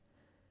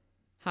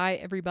Hi,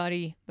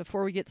 everybody.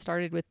 Before we get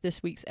started with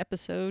this week's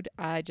episode,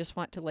 I just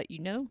want to let you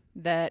know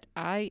that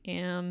I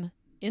am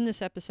in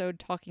this episode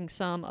talking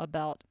some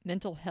about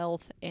mental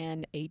health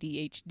and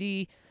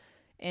ADHD.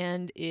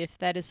 And if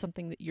that is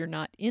something that you're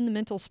not in the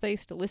mental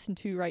space to listen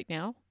to right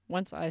now,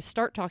 once I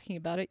start talking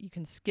about it, you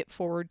can skip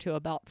forward to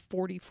about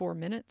 44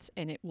 minutes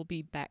and it will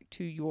be back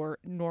to your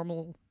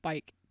normal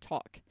bike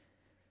talk.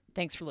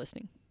 Thanks for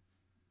listening.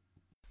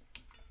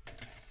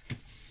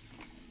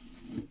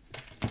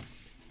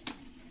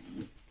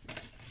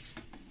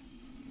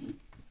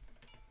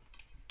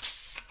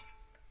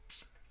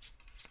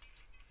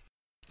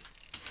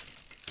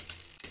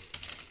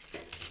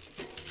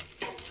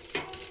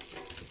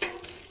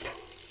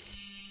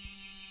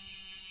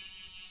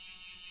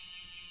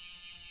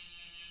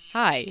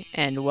 Hi,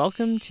 and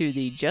welcome to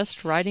the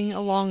Just Riding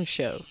Along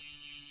show.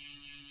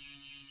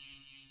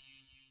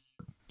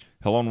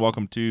 Hello and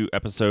welcome to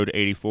episode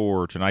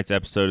 84. Tonight's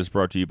episode is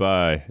brought to you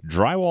by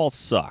Drywall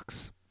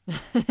Sucks.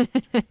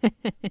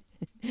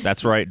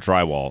 That's right,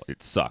 drywall.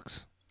 It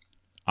sucks.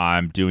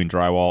 I'm doing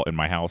drywall in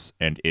my house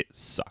and it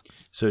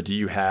sucks. So do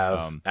you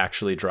have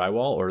actually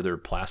drywall or are there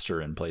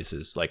plaster in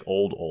places like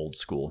old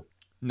school?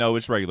 No,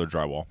 it's regular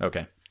drywall.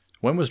 Okay.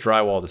 When was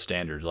drywall the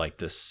standard? Like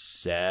the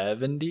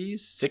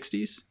 70s,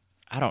 60s?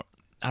 I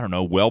don't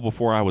know, well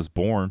before I was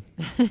born.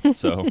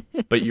 So,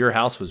 but your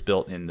house was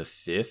built in the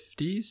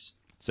 50s?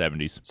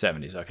 70s.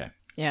 70s, okay.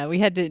 Yeah, we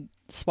had to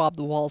swab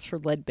the walls for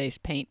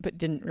lead-based paint, but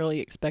didn't really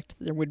expect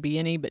there would be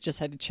any, but just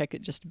had to check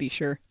it just to be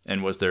sure.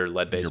 And was there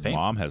lead-based paint?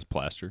 Your mom has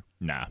plaster?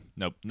 Nah,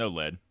 nope, no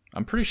lead.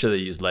 I'm pretty sure they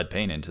used lead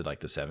paint into like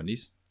the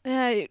 70s.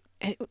 It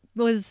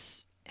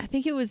was, I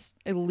think it was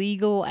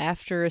illegal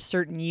after a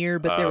certain year,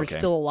 but there was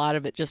still a lot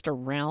of it just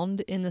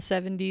around in the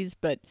 70s.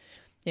 But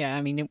yeah,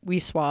 I mean, we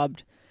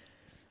swabbed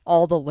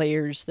all the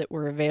layers that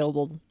were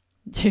available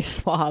to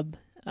swab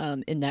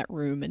in that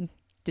room and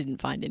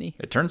didn't find any.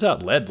 It turns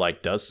out lead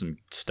does some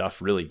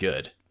stuff really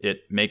good.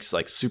 It makes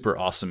like super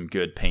awesome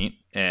good paint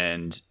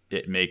and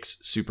it makes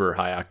super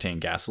high octane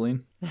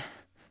gasoline.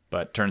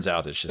 But turns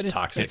out it's just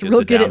toxic. It's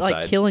real good at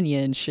like killing you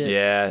and shit.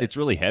 Yeah. It's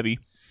really heavy.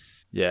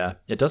 Yeah.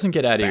 It doesn't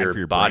get out of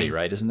your body, brain.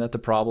 right? Isn't that the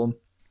problem?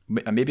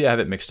 Maybe I have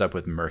it mixed up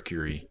with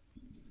mercury.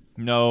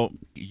 No,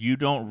 you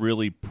don't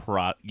really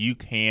you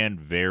can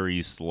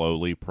very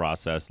slowly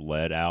process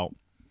lead out.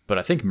 But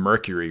I think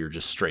mercury you're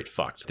just straight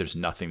fucked. There's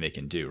nothing they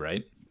can do,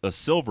 right? A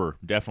silver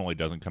definitely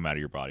doesn't come out of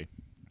your body.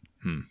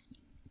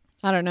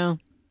 I don't know.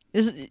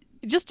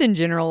 Just in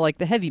general, like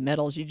the heavy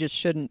metals, you just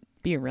shouldn't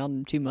be around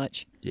them too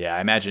much. Yeah, I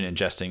imagine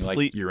ingesting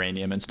like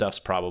uranium and stuff's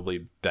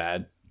probably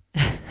bad.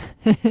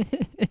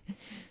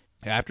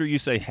 After you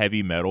say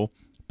heavy metal,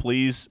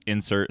 please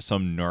insert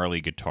some gnarly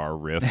guitar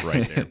riff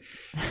right there.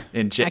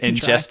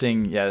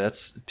 Ingesting,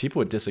 that's people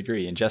would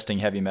disagree. Ingesting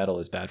heavy metal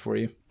is bad for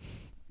you.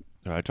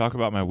 Do I talk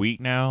about my week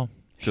now?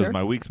 Because Sure.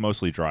 my week's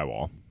mostly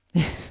drywall.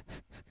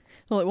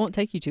 Well, it won't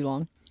take you too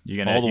long.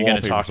 You're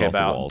gonna talk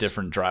about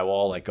different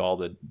drywall, like all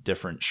the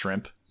different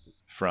shrimp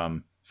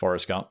from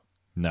Forrest Gump?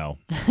 No,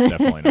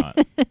 definitely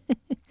not.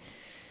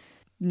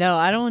 No,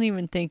 I don't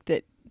even think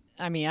that.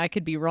 I mean, I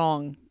could be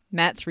wrong.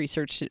 Matt's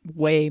researched it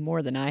way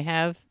more than I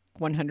have,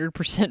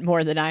 100%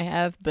 more than I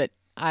have, but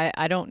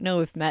I don't know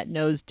if Matt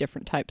knows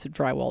different types of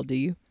drywall. Do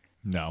you?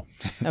 No.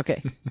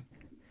 Okay.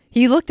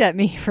 He looked at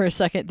me for a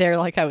second there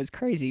like I was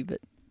crazy,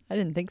 but I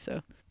didn't think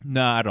so.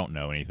 No, I don't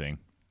know anything.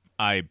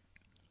 I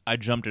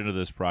jumped into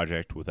this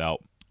project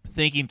without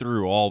thinking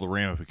through all the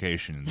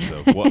ramifications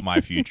of what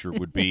my future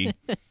would be.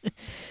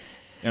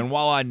 And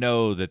while I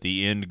know that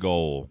the end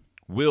goal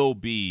will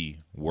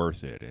be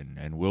worth it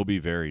and will be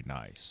very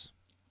nice.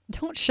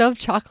 Don't shove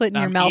chocolate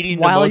in your mouth eating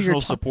while emotional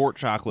you're support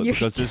chocolate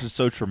because this is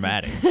so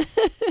traumatic.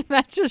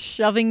 Matt's just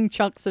shoving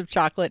chunks of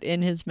chocolate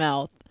in his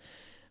mouth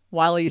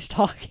while he's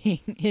talking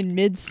in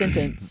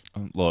mid-sentence.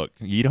 Look,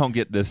 you don't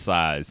get this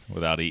size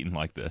without eating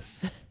like this.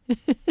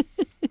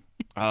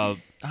 It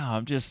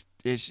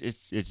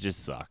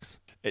just sucks.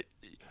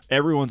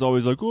 Everyone's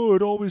always like, oh,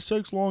 it always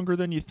takes longer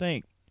than you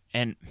think.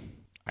 And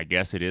I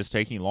guess it is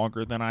taking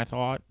longer than I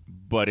thought.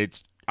 But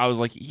I was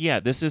like,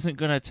 yeah, this isn't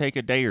going to take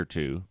a day or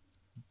two.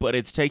 But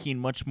it's taking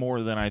much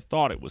more than I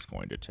thought it was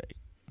going to take.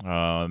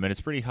 And it's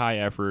pretty high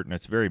effort, and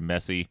it's very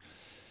messy.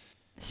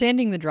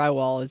 Sanding the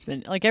drywall has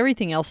been, like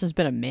everything else, has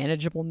been a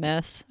manageable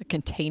mess, a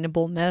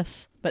containable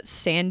mess. But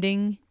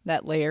sanding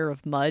that layer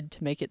of mud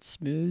to make it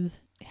smooth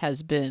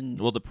has been...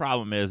 Well, the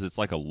problem is it's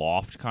like a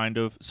loft kind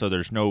of, so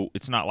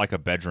it's not like a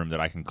bedroom that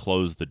I can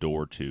close the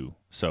door to.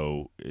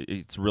 So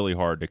it's really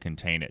hard to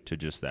contain it to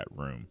just that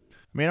room.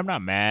 I mean, I'm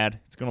not mad.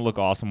 It's going to look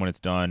awesome when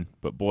it's done,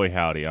 but boy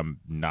howdy, I'm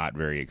not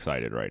very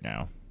excited right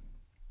now.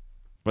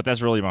 But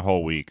that's really my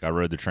whole week. I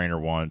rode the trainer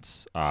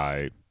once.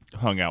 I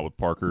hung out with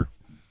Parker.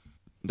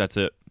 That's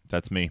it.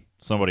 That's me.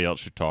 Somebody else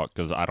should talk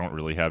because I don't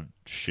really have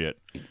shit.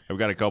 I've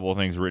got a couple of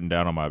things written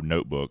down on my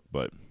notebook,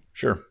 but...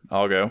 Sure,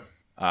 I'll go.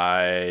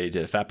 I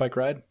did a fat bike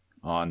ride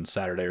on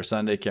Saturday or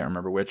Sunday. Can't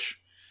remember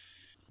which.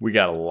 We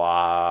got a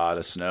lot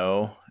of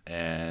snow,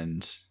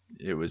 and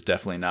it was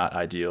definitely not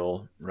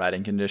ideal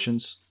riding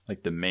conditions.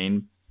 Like the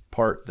main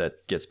part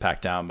that gets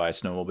packed down by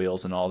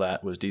snowmobiles and all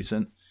that was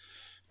decent.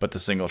 But the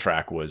single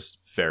track was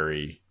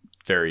very,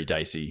 very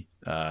dicey,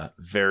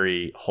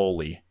 very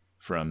holy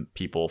from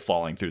people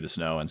falling through the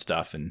snow and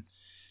stuff. And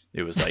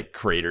it was like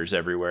craters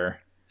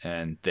everywhere,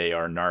 and they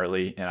are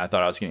gnarly. And I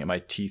thought I was going to get my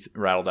teeth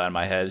rattled out of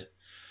my head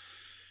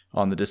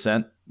on the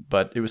descent,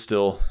 but it was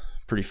still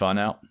pretty fun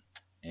out.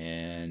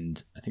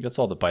 And I think that's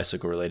all the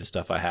bicycle related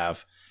stuff I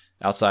have.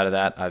 Outside of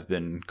that, I've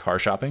been car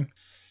shopping.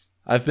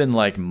 I've been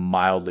like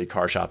mildly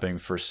car shopping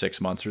for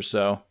 6 months or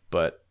so,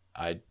 but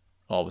I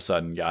all of a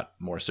sudden got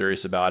more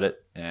serious about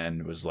it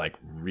and was like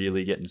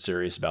really getting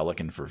serious about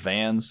looking for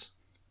vans.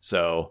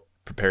 So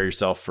prepare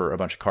yourself for a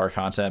bunch of car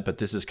content, but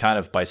this is kind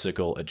of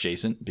bicycle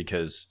adjacent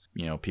because,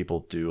 you know,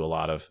 people do a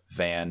lot of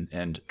van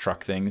and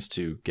truck things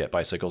to get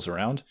bicycles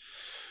around.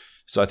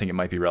 So I think it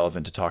might be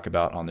relevant to talk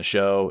about on the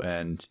show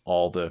and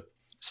all the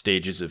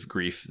stages of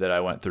grief that I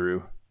went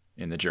through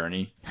in the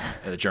journey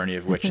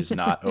of which is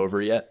not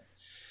over yet.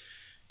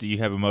 Do you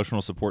have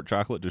emotional support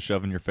chocolate to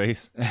shove in your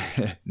face?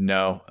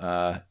 No,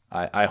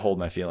 I hold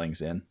my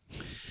feelings in.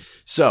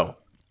 So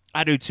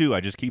I do too. I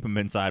just keep them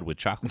inside with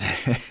chocolate.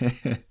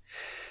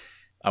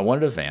 I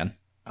wanted a van.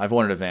 I've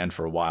wanted a van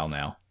for a while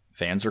now.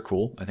 Vans are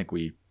cool. I think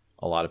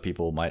a lot of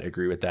people might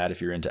agree with that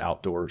if you're into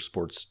outdoor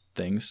sports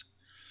things.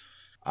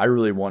 I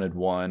really wanted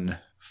one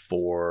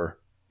for,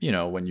 you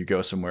know, when you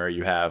go somewhere,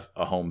 you have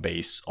a home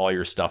base, all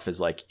your stuff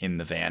is like in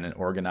the van and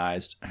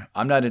organized.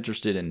 I'm not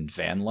interested in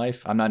van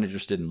life. I'm not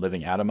interested in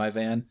living out of my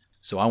van.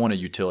 So I want a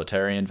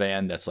utilitarian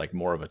van that's like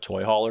more of a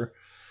toy hauler.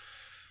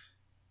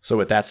 So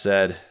with that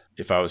said,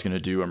 if I was going to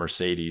do a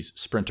Mercedes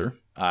Sprinter,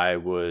 I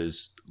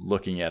was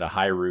looking at a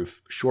high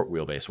roof, short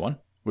wheelbase one,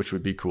 which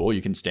would be cool.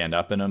 You can stand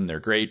up in them.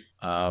 They're great,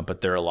 but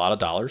they're a lot of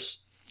dollars,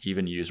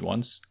 even used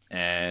ones.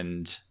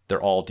 And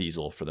they're all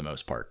diesel for the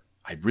most part.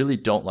 I really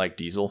don't like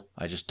diesel.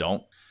 I just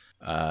don't.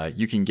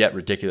 You can get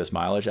ridiculous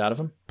mileage out of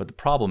them, but the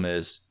problem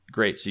is,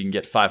 great, so you can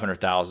get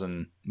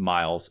 500,000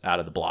 miles out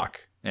of the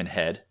block and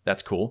head.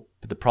 That's cool.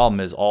 But the problem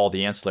is all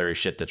the ancillary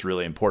shit that's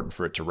really important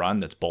for it to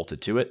run that's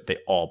bolted to it, they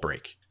all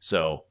break.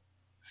 So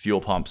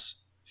fuel pumps,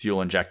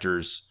 fuel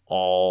injectors,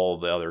 all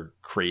the other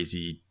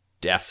crazy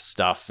def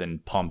stuff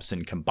and pumps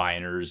and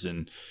combiners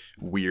and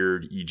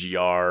weird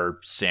EGR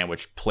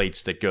sandwich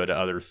plates that go to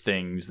other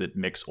things that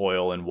mix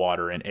oil and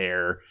water and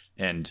air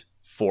and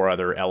 4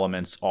 other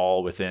elements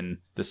all within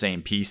the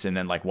same piece. And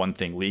then like one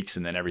thing leaks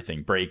and then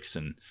everything breaks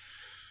and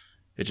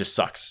it just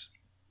sucks.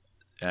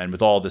 And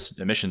with all this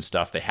emission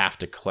stuff, they have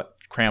to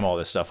cram all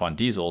this stuff on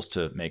diesels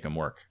to make them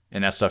work.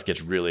 And that stuff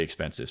gets really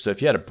expensive. So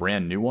if you had a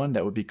brand new one,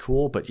 that would be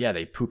cool. But yeah,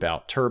 they poop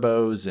out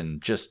turbos and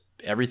just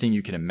everything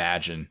you can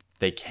imagine.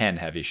 They can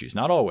have issues.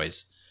 Not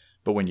always.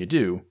 But when you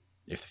do,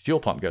 if the fuel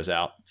pump goes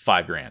out,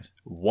 $5,000.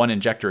 One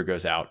injector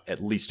goes out,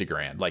 at least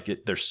 $1,000. Like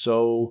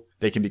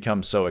they can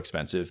become so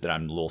expensive that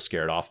I'm a little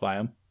scared off by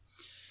them.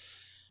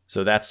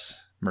 So that's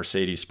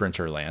Mercedes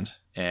Sprinter land.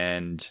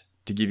 And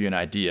to give you an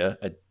idea,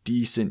 a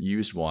decent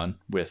used one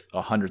with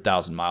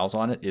 100,000 miles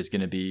on it is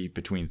going to be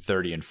between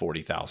 $30,000 and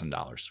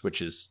 $40,000,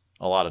 which is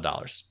a lot of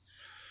dollars.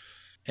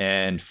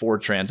 And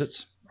Ford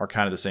Transits are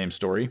kind of the same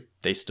story.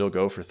 They still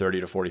go for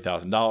 $30,000 to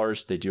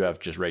 $40,000. They do have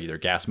just regular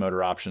gas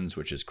motor options,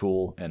 which is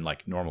cool, and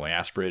like normally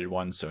aspirated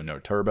ones, so no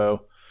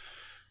turbo.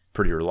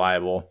 Pretty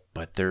reliable,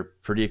 but they're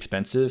pretty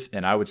expensive.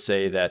 And I would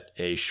say that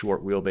a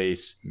short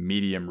wheelbase,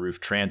 medium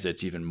roof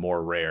Transit's even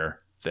more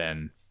rare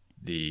than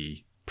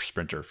the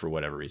Sprinter for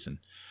whatever reason.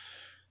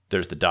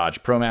 There's the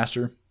Dodge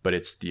ProMaster, but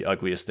it's the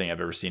ugliest thing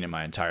I've ever seen in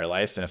my entire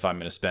life. And if I'm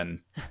going to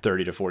spend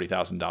 $30,000 to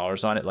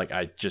 $40,000 on it, like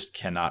I just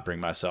cannot bring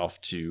myself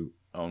to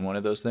own one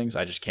of those things.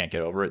 I just can't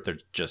get over it. They're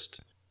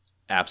just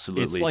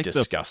absolutely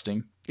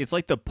disgusting. It's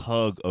like the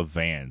Pug of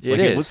vans.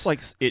 It looks like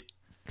it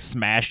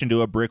smashed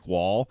into a brick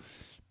wall,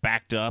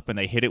 backed up, and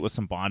they hit it with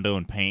some Bondo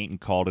and paint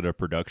and called it a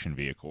production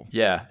vehicle.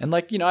 Yeah. And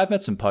like, I've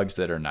met some Pugs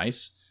that are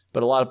nice,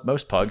 but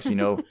most Pugs,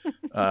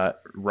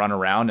 run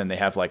around and they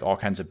have like all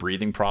kinds of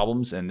breathing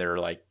problems and they're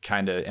like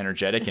kind of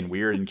energetic and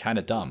weird and kind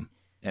of dumb.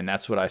 And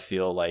that's what I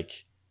feel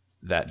like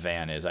that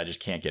van is. I just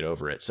can't get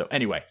over it. So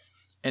anyway,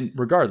 and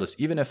regardless,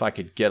 even if I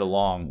could get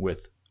along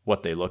with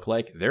what they look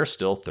like, they're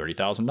still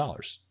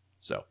 $30,000.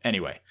 So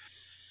anyway,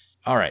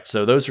 all right.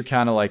 So those are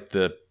kind of like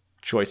the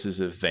choices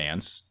of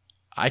vans.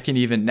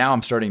 Now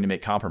I'm starting to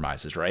make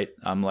compromises, right?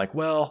 I'm like,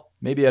 well,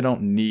 maybe I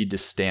don't need to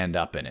stand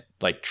up in it.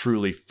 Like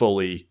truly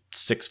fully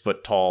 6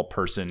 foot tall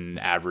person,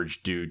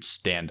 average dude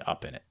stand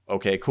up in it.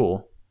 Okay,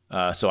 cool.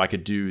 So I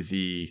could do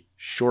the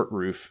short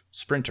roof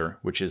Sprinter,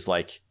 which is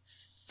like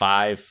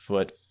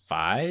 5'5",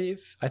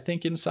 I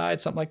think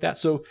inside, something like that.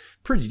 So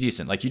pretty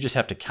decent. Like you just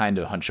have to kind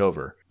of hunch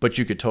over, but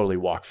you could totally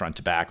walk front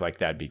to back. Like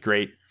that'd be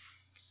great.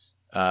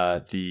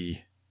 The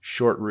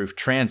short roof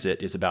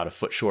Transit is about a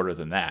foot shorter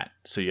than that.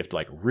 So you have to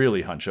like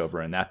really hunch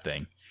over in that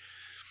thing.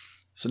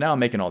 So now I'm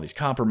making all these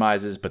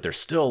compromises, but they're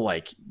still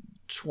like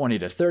 $20,000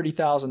 to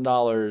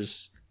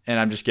 $30,000. And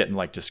I'm just getting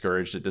like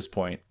discouraged at this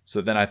point.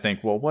 So then I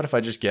think, well, what if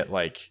I just get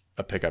like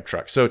a pickup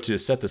truck? So to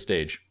set the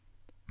stage,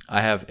 I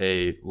have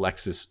a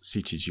Lexus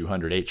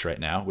CT200H right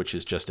now, which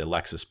is just a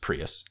Lexus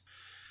Prius.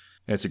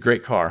 It's a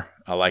great car.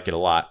 I like it a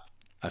lot.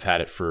 I've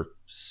had it for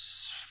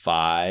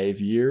 5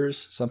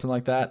 years, something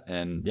like that.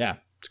 And yeah,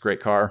 it's a great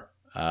car.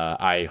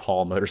 I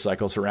haul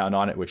motorcycles around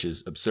on it, which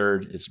is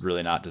absurd. It's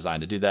really not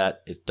designed to do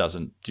that. It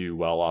doesn't do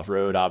well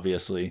off-road,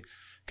 obviously,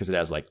 because it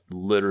has like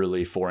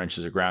literally 4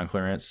 inches of ground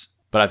clearance.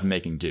 But I've been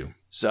making do.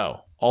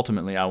 So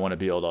ultimately, I want to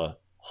be able to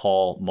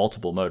haul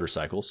multiple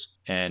motorcycles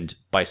and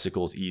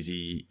bicycles,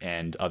 easy,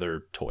 and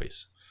other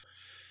toys.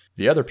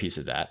 The other piece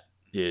of that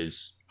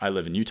is I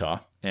live in Utah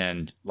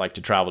and like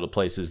to travel to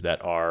places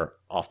that are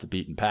off the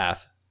beaten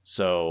path.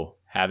 So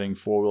having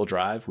 4-wheel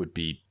drive would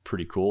be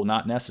pretty cool.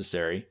 Not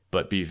necessary,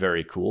 but be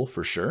very cool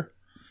for sure.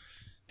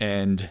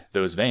 And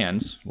those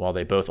vans, while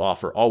they both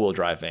offer all-wheel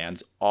drive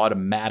vans,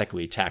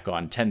 automatically tack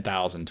on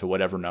 10,000 to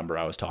whatever number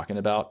I was talking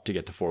about to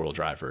get the 4-wheel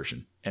drive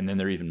version. And then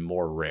they're even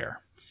more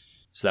rare.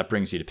 So that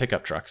brings you to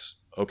pickup trucks.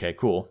 Okay,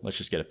 cool. Let's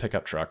just get a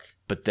pickup truck.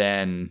 But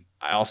then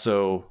I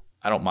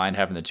don't mind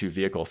having the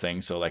 2-vehicle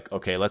thing. So like,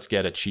 okay, let's just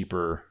get a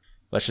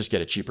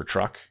cheaper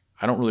truck.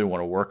 I don't really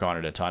want to work on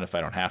it a ton if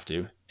I don't have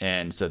to.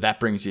 And so that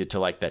brings you to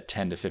like that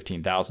 $10,000 to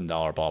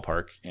 $15,000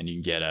 ballpark. And you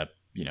can get a,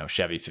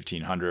 Chevy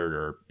 1500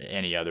 or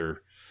any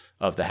other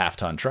of the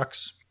half-ton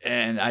trucks.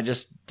 And I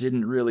just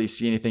didn't really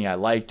see anything I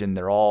liked. And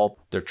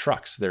they're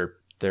trucks.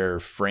 They're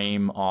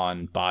frame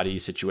on body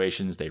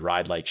situations. They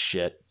ride like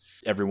shit.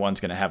 Everyone's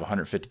going to have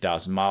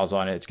 150,000 miles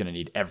on it. It's going to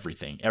need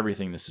everything.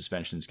 Everything the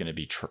suspension is going to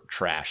be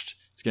trashed.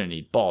 It's going to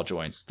need ball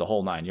joints, the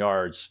whole 9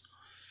 yards.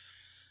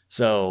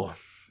 So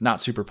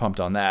not super pumped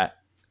on that.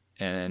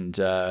 And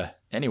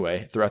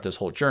anyway, throughout this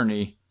whole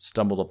journey,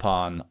 stumbled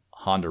upon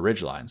Honda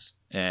Ridgelines.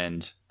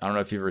 And I don't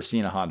know if you've ever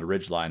seen a Honda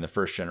Ridgeline, the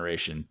first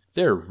generation.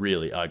 They're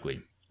really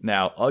ugly.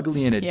 Now,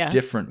 ugly in a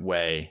different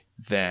way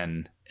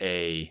than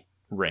a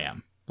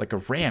Ram. Like a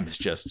Ram is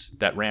just,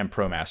 that Ram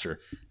ProMaster,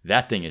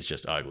 that thing is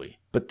just ugly.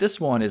 But this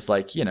one is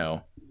like,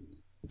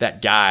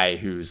 that guy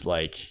who's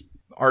like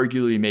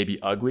arguably maybe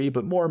ugly,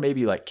 but more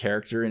maybe like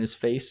character in his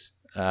face.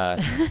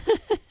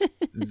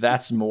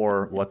 That's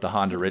more what the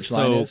Honda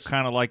Ridgeline is. So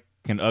kind of like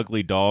an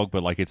ugly dog,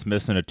 but like it's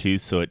missing a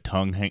tooth, so it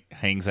tongue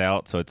hangs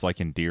out, so it's like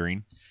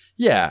endearing.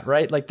 Yeah,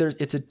 right. Like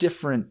it's a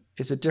different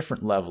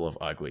level of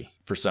ugly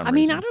for some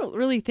reason. I don't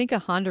really think a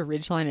Honda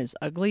Ridgeline is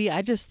ugly.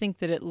 I just think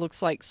that it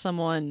looks like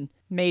someone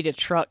made a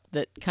truck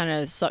that kind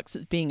of sucks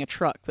at being a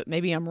truck, but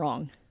maybe I'm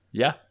wrong.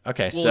 Yeah.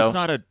 Okay. Well, so it's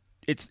not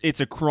it's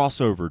a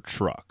crossover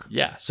truck.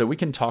 Yeah. So we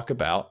can talk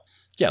about,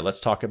 let's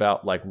talk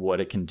about like what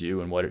it can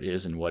do and what it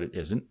is and what it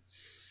isn't.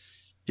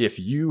 If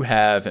you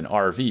have an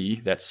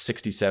RV that's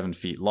 67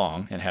 feet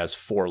long and has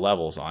 4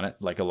 levels on it,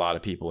 like a lot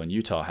of people in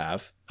Utah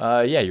have,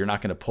 you're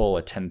not going to pull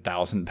a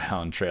 10,000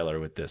 pound trailer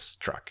with this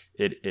truck.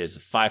 It is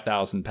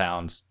 5,000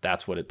 pounds.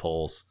 That's what it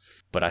pulls.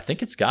 But I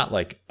think it's got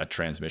like a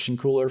transmission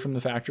cooler from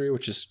the factory,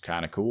 which is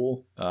kind of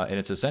cool. And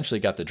it's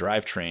essentially got the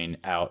drivetrain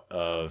out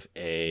of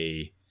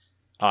a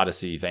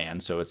Odyssey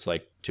van. So it's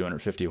like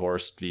 250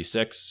 horse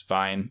V6.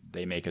 Fine.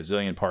 They make a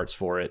zillion parts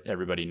for it.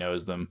 Everybody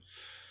knows them.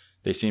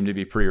 They seem to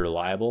be pretty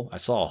reliable. I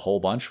saw a whole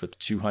bunch with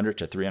 200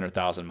 to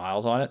 300,000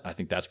 miles on it. I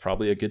think that's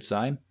probably a good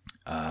sign.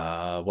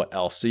 What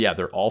else? So yeah,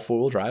 they're all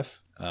 4-wheel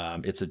drive.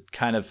 It's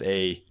kind of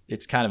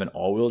an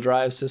all-wheel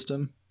drive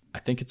system. I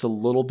think it's a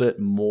little bit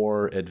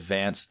more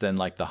advanced than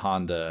like the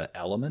Honda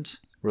Element,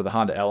 where the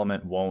Honda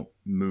Element won't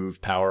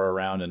move power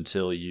around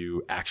until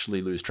you actually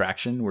lose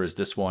traction, whereas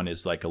this one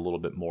is like a little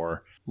bit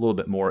more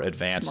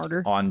advanced,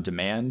 smarter,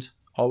 on-demand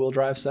all-wheel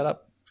drive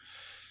setup.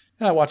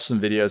 And I watched some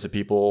videos of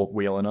people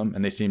wheeling them,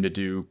 and they seem to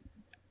do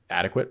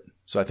adequate.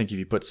 So I think if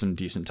you put some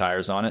decent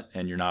tires on it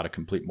and you're not a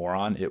complete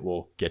moron, it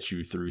will get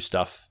you through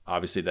stuff,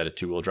 obviously, that a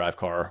 2-wheel drive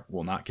car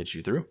will not get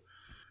you through.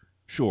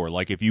 Sure,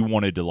 like if you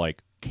wanted to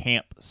like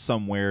camp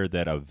somewhere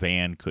that a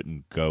van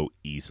couldn't go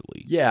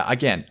easily. Yeah,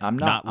 again, I'm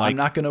not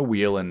going to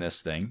wheel in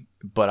this thing,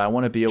 but I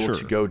want to be able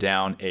to go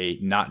down a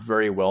not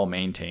very well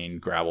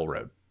maintained gravel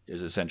road.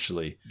 Is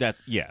essentially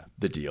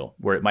the deal,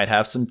 where it might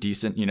have some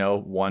decent,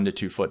 1 to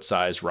 2 foot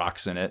size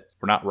rocks in it.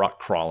 We're not rock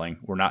crawling.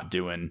 We're not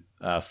doing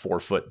 4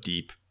 foot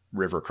deep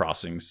river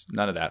crossings.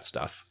 None of that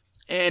stuff.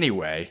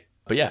 Anyway,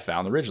 but yeah,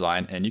 found the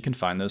Ridgeline, and you can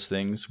find those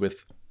things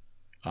with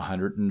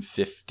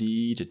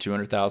 150 to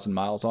 200,000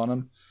 miles on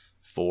them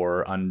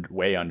for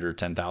way under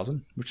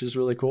 10,000, which is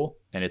really cool.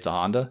 And it's a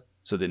Honda.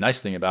 So the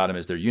nice thing about them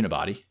is they're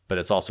unibody, but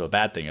it's also a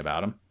bad thing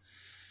about them.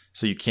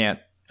 So you can't,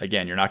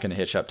 again, you're not going to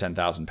hitch up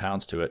 10,000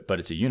 pounds to it, but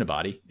it's a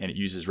unibody and it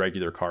uses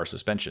regular car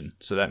suspension.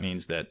 So that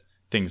means that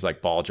things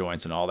like ball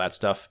joints and all that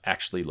stuff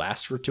actually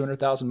last for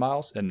 200,000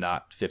 miles and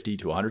not 50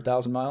 to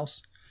 100,000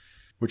 miles,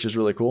 which is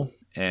really cool.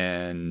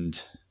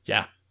 And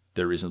yeah,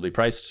 they're reasonably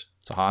priced.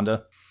 It's a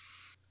Honda.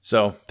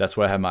 So that's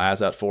what I have my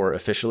eyes out for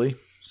officially.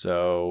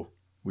 So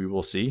we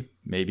will see.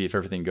 Maybe if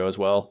everything goes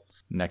well,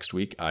 next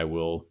week I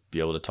will be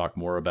able to talk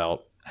more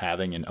about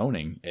having and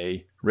owning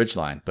a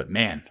Ridgeline. But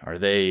man, are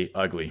they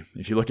ugly.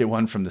 If you look at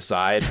one from the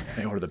side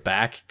or the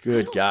back,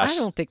 good gosh. I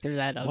don't think they're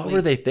that ugly. What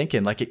were they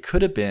thinking? Like, it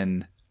could have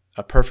been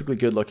a perfectly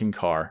good looking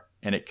car,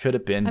 and it could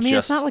have been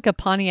it's not like a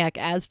Pontiac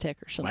Aztek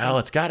or something. Well,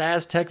 it's got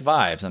Aztek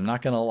vibes, I'm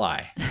not going to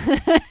lie.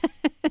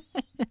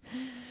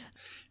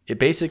 It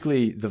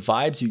basically, the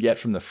vibes you get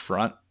from the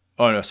front,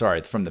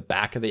 from the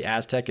back of the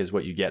Aztec is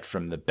what you get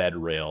from the bed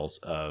rails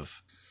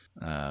of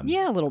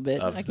Yeah, a little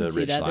bit. of I the can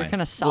see that. They're Ridgeline.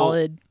 kind of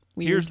solid.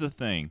 weird. Here's the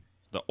thing.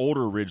 The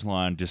older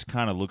Ridgeline just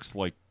kind of looks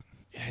like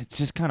it's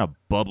just kind of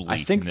bubbly.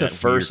 I think in the that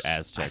first weird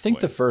Aztec I think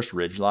way. the first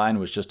Ridgeline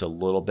was just a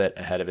little bit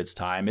ahead of its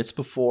time. It's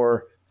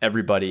before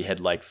everybody had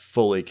like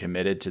fully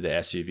committed to the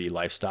SUV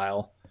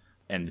lifestyle,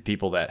 and the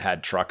people that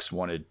had trucks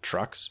wanted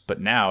trucks. But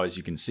now, as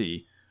you can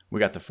see, we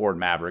got the Ford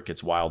Maverick.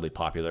 It's wildly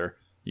popular.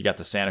 You got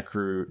the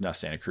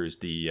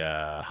the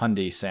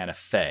Hyundai Santa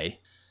Fe,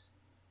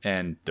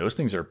 and those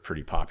things are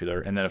pretty popular.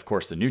 And then, of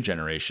course, the new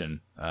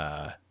generation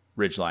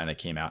Ridgeline that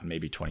came out in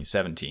maybe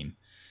 2017.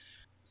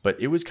 But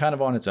it was kind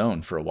of on its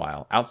own for a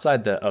while.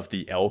 Outside of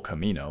the El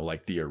Camino,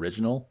 like the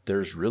original,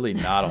 there's really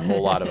not a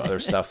whole lot of other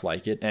stuff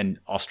like it. And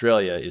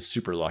Australia is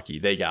super lucky.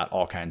 They got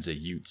all kinds of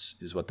utes,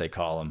 is what they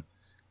call them.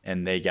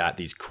 And they got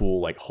these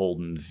cool, like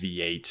Holden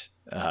V8,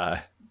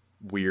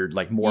 weird,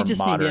 like more modern. You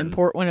just need to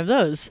import one of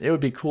those. It would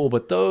be cool,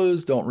 but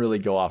those don't really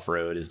go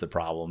off-road is the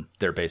problem.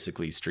 They're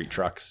basically street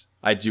trucks.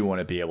 I do want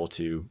to be able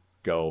to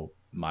go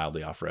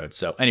mildly off-road.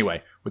 So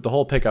anyway, with the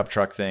whole pickup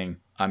truck thing,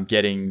 I'm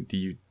getting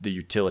the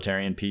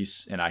utilitarian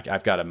piece, and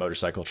I've got a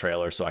motorcycle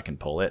trailer so I can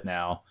pull it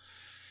now.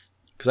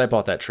 Because I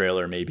bought that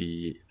trailer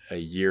maybe a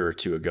year or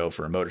two ago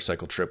for a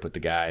motorcycle trip with the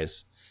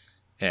guys,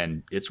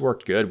 and it's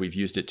worked good. We've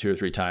used it 2 or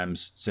 3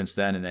 times since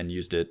then, and then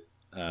used it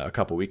a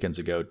couple weekends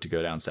ago to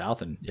go down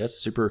south. And yeah, it's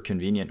super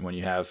convenient when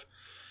you have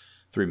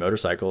 3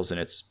 motorcycles,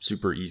 and it's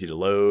super easy to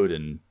load.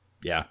 And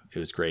yeah, it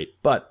was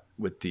great. But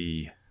with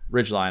the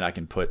Ridgeline, I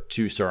can put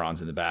 2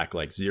 Surons in the back,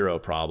 like zero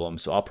problem.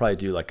 So I'll probably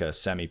do like a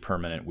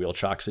semi-permanent wheel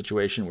chock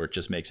situation where it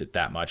just makes it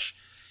that much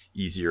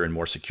easier and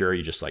more secure.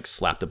 You just like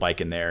slap the bike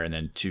in there, and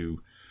then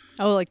 2.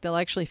 Oh, like they'll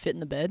actually fit in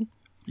the bed?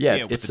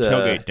 Yeah, with it's the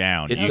tailgate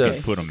down, it's you a,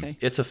 can put them. Okay.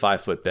 It's a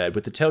 5-foot bed.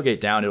 With the tailgate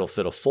down, it'll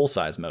fit a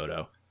full-size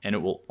moto, and it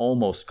will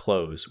almost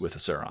close with a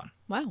Suron.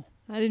 Wow,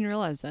 I didn't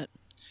realize that.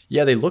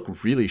 Yeah, they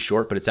look really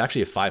short, but it's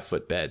actually a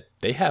 5-foot bed.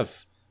 They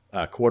have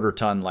a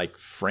 1/4-ton like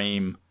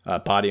frame,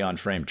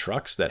 body-on-frame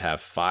trucks that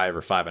have 5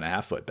 or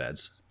 5.5-foot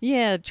beds.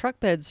 Yeah, truck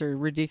beds are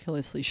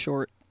ridiculously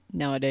short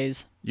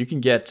nowadays. You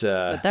can get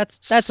But that's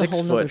a 6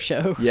 whole nother foot-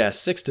 show. Yeah,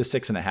 6 to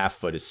 6.5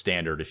 foot is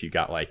standard if you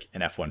got like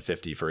an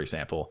F-150, for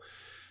example.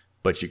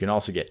 But you can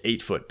also get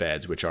 8-foot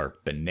beds, which are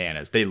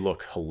bananas. They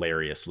look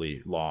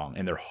hilariously long,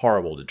 and they're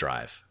horrible to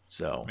drive.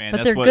 So Man, But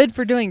that's they're what, good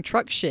for doing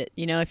truck shit.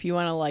 You know, if you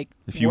want to like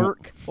If you-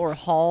 work or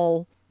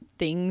haul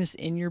things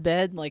in your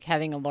bed, like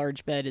having a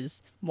large bed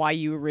is why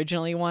you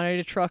originally wanted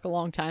a truck a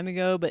long time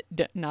ago, but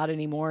not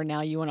anymore.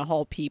 Now you want to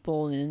haul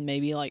people and then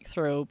maybe like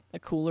throw a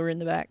cooler in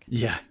the back.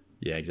 yeah,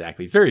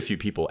 exactly. Very few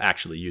people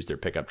actually use their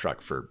pickup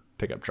truck for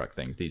pickup truck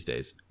things these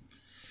days.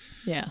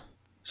 Yeah.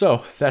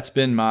 So that's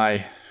been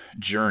my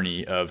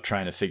journey of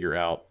trying to figure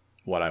out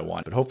what I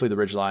want. But hopefully the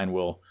Ridgeline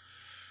will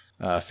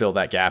fill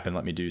that gap and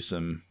let me do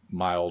some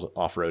mild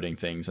off-roading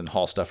things and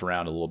haul stuff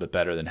around a little bit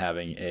better than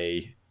having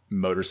a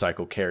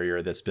motorcycle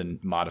carrier that's been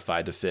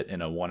modified to fit in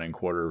a 1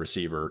 1/4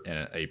 receiver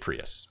in a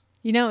Prius.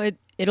 You know,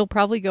 it'll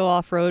probably go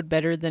off-road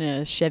better than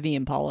a Chevy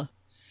Impala.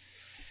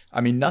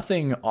 I mean,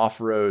 nothing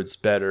off-roads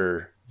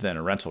better than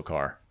a rental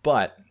car,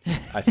 but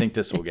I think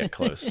this will get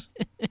close.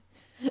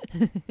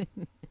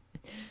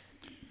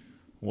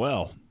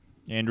 Well,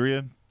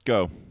 Andrea,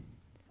 go.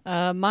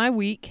 My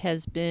week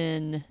has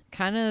been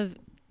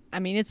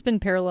it's been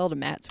parallel to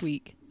Matt's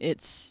week.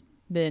 It's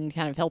been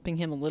kind of helping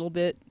him a little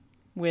bit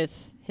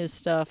with his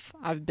stuff.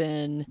 I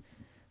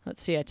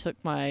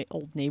took my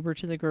old neighbor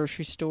to the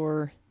grocery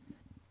store.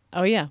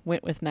 Oh yeah,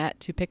 went with Matt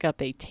to pick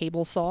up a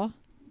table saw,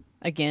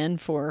 again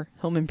for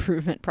home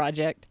improvement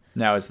project.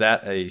 Now, is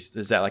that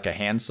like a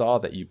hand saw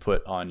that you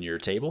put on your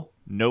table?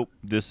 Nope,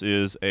 this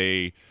is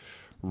a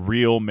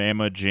real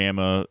Mama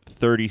Jamma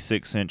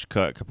 36-inch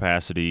cut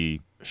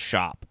capacity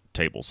shop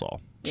table saw.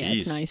 Yeah,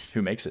 it's Jeez, nice.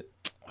 Who makes it?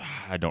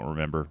 I don't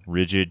remember.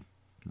 Rigid.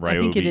 I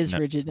think it is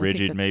Rigid. I think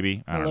Rigid, that's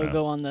maybe. I the don't logo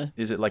know. on the.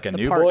 Is it like a The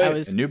new part boy, I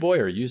was- a new boy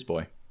or a used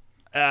boy?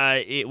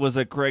 It was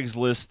a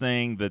Craigslist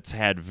thing that's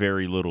had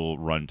very little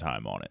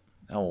runtime on it.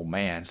 Oh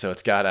man, so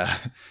it's got a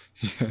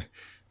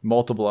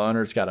multiple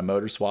owner. It's got a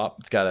motor swap.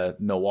 It's got a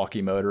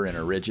Milwaukee motor and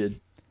a Rigid.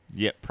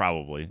 Yep,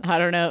 probably. I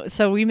don't know.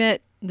 So we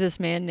met this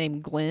man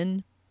named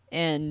Glenn,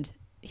 and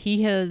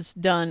he has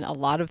done a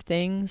lot of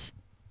things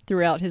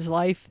throughout his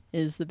life,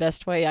 is the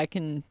best way I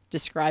can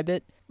describe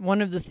it.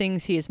 One of the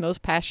things he is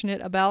most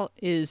passionate about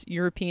is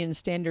European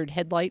standard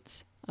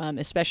headlights,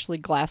 especially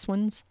glass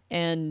ones.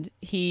 And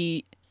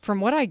he, from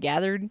what I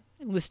gathered,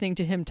 listening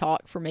to him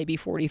talk for maybe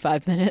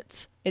 45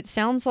 minutes, it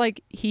sounds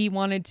like he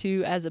wanted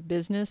to, as a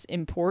business,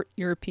 import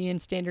European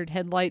standard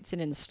headlights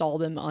and install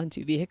them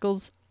onto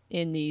vehicles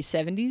in the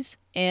 70s.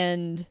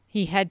 And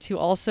he had to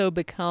also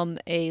become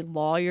a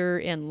lawyer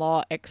and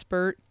law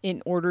expert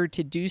in order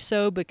to do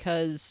so,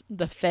 because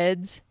the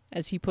feds,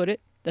 as he put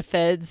it, the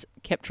feds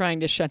kept trying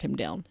to shut him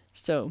down.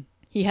 So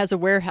he has a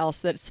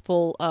warehouse that's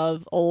full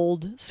of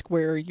old,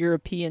 square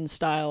European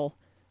style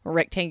or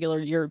rectangular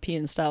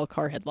European style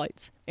car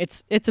headlights.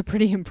 It's a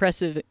pretty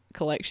impressive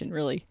collection,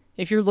 really.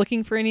 if you're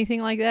looking for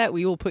anything like that,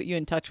 we will put you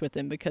in touch with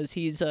him because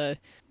he's an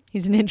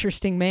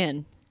interesting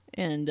man,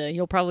 and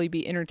you'll probably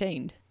be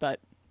entertained.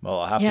 But well,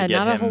 I'll have to get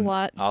not him. A whole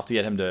lot. I'll have to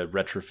get him to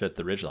retrofit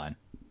the Ridgeline.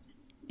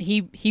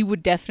 He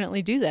would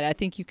definitely do that. I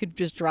think you could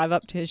just drive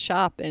up to his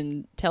shop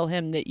and tell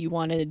him that you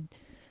wanted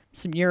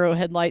some Euro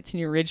headlights in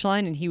your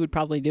Ridgeline, and he would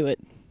probably do it.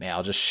 Man,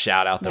 I'll just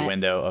shout out the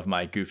window of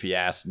my goofy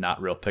ass,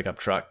 not real pickup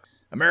truck.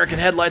 American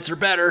headlights are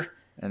better,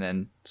 and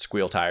then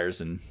squeal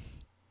tires and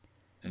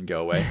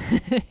go away.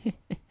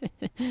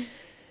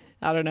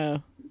 I don't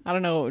know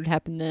what would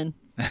happen then.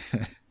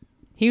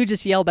 He would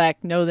just yell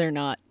back, "No, they're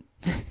not."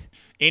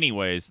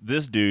 Anyways,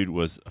 this dude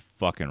was a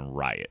fucking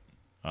riot.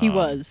 He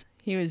was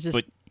just.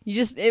 But,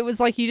 it was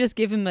like you just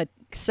give him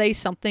say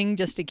something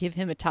just to give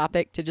him a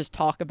topic to just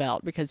talk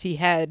about, because he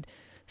had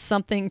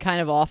something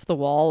kind of off the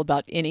wall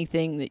about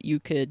anything that you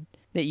could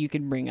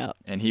bring up.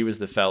 And he was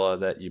the fella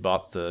that you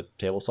bought the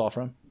table saw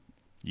from?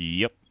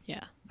 Yep.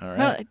 Yeah. All right.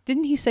 Well,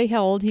 didn't he say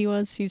how old he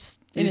was? He's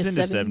in his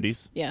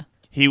 70s. Yeah.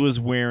 He was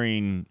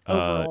wearing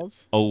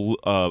overalls.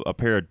 A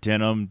pair of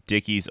denim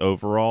Dickies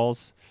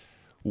overalls,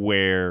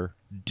 where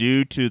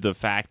due to the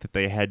fact that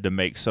they had to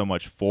make so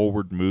much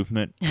forward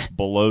movement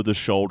below the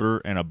shoulder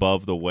and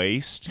above the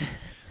waist,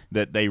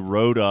 that they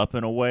rode up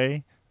in a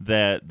way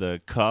that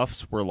the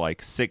cuffs were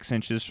like 6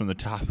 inches from the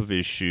top of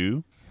his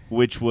shoe,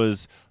 which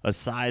was a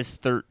size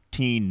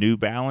 13 New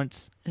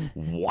Balance,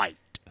 white.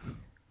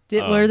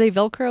 Were they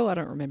Velcro? I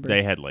don't remember.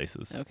 They had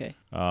laces. Okay.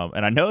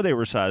 And I know they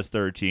were size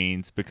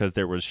 13s because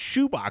there was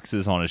shoe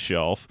boxes on a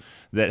shelf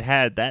that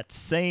had that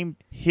same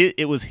hit.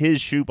 It was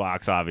his shoe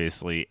box,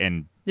 obviously.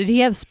 And did he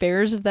have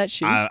spares of that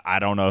shoe? I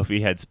don't know if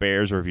he had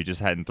spares or if he just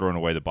hadn't thrown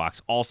away the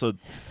box. Also,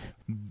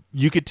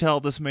 you could tell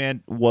this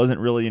man wasn't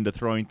really into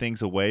throwing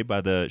things away by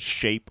the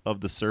shape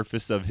of the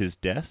surface of his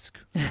desk.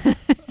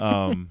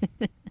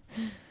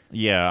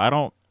 Yeah,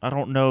 I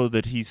don't know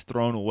that he's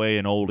thrown away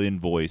an old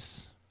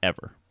invoice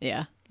ever.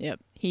 Yeah. Yep.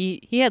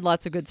 He had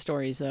lots of good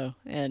stories though,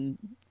 and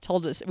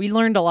told us. We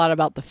learned a lot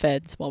about the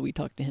feds while we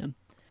talked to him.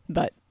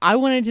 But I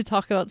wanted to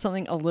talk about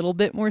something a little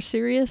bit more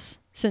serious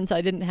since I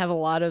didn't have a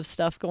lot of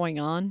stuff going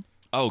on.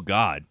 Oh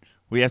God.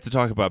 We have to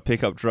talk about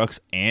pickup trucks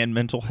and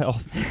mental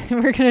health.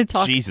 We're going to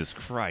talk Jesus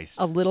Christ.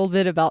 A little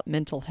bit about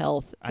mental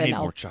health. I need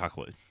more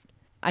chocolate.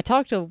 I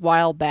talked a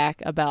while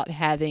back about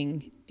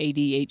having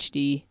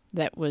ADHD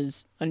that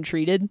was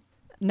untreated.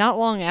 Not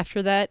long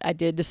after that, I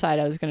did decide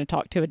I was going to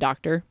talk to a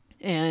doctor,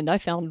 and I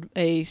found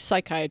a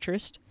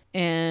psychiatrist,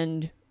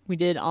 and we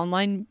did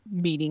online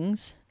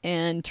meetings,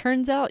 and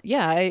turns out,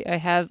 yeah, I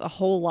have a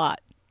whole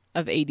lot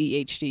of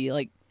ADHD,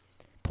 like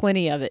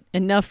plenty of it,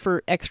 enough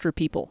for extra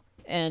people.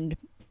 And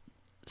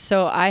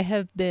so I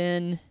have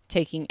been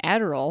taking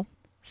Adderall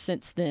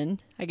since then.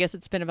 I guess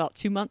it's been about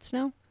 2 months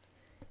now.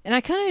 And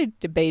I kind of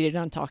debated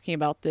on talking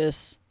about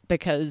this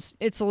because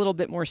it's a little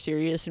bit more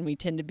serious and we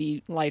tend to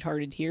be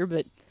lighthearted here,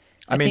 but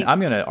I'm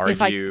going to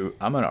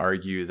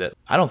argue that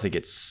I don't think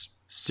it's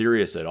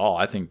serious at all.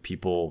 I think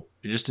people,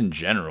 just in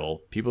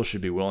general, people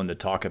should be willing to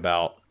talk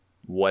about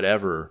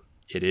whatever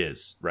it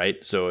is,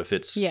 right? So if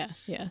it's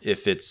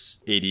if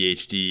it's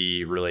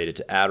ADHD related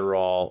to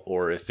Adderall,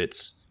 or if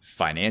it's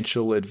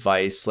financial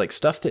advice, like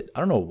stuff that I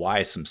don't know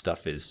why some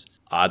stuff is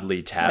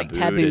oddly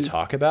taboo to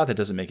talk about. That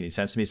doesn't make any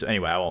sense to me. So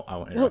anyway, I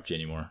won't interrupt you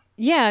anymore.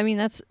 Yeah, I mean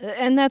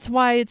that's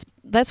why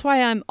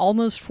I'm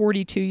almost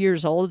 42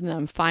 years old and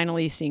I'm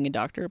finally seeing a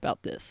doctor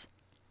about this.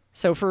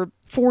 So for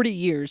 40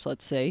 years,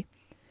 let's say,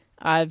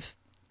 I've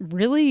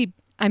really,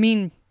 I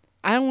don't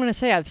want to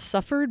say I've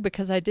suffered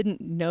because I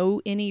didn't know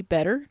any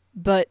better,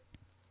 but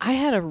I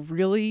had a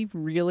really,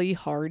 really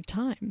hard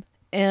time.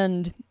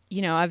 And,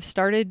 I've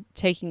started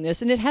taking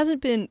this, and it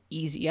hasn't been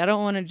easy. I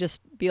don't want to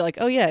just be like,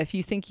 oh yeah, if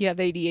you think you have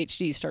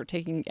ADHD, start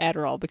taking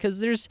Adderall, because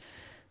there's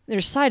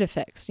side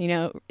effects,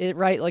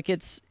 right? Like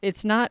it's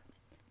not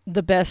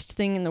the best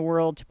thing in the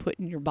world to put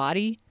in your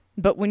body,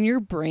 but when your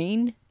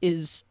brain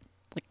is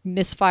like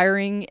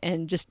misfiring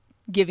and just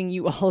giving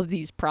you all of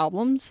these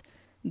problems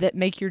that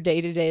make your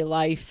day-to-day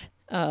life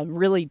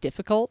really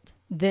difficult,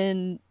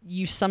 then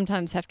you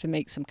sometimes have to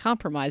make some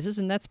compromises,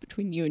 and that's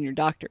between you and your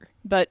doctor.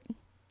 But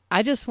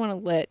I just want to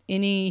let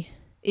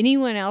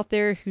anyone out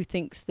there who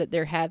thinks that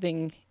they're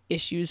having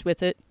issues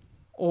with it,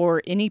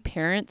 or any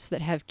parents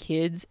that have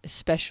kids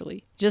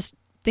especially, just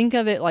think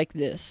of it like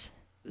this.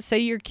 Say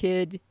your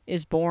kid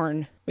is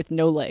born with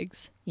no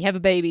legs. You have a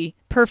baby,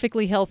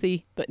 perfectly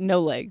healthy, but no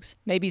legs.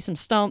 Maybe some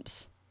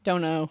stumps,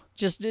 don't know.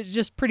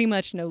 Just pretty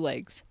much no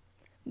legs.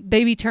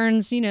 Baby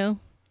turns,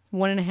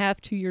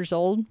 1.5, 2 years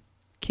old.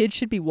 Kids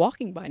should be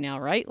walking by now,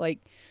 right? Like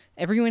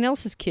everyone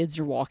else's kids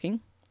are walking.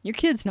 Your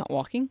kid's not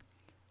walking.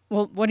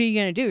 Well, what are you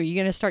going to do? Are you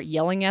going to start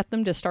yelling at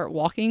them to start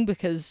walking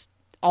because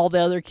all the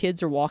other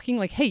kids are walking?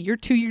 Like, hey, you're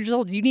 2 years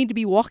old. You need to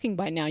be walking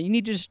by now. You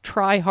need to just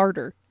try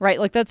harder, right?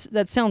 Like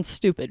that sounds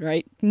stupid,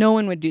 right? No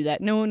one would do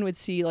that. No one would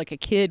see like a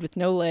kid with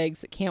no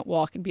legs that can't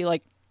walk and be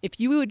like, if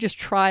you would just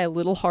try a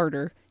little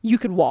harder, you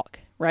could walk,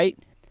 right?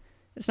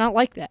 It's not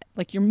like that.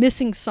 Like you're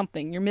missing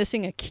something. You're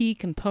missing a key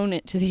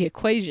component to the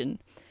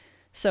equation.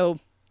 So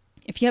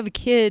if you have a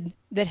kid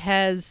that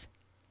has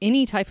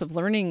any type of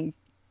learning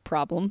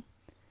problem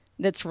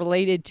that's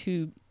related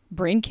to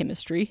brain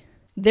chemistry,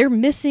 they're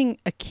missing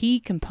a key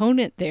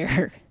component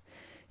there.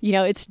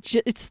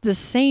 It's the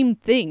same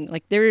thing.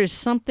 Like, there is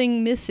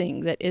something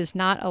missing that is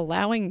not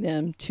allowing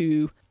them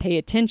to pay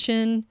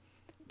attention,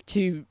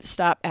 to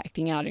stop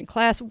acting out in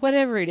class,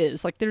 whatever it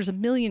is. Like, there's a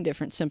million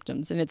different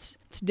symptoms, and it's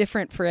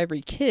different for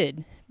every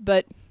kid,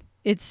 but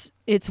it's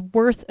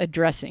worth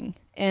addressing.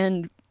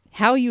 And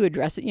how you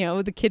address it,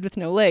 the kid with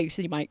no legs,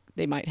 they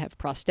might have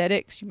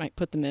prosthetics, you might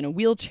put them in a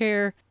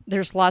wheelchair.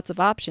 There's lots of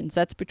options.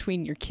 That's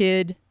between your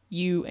kid,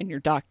 you, and your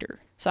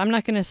doctor. So I'm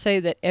not going to say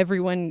that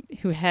everyone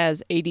who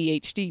has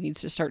ADHD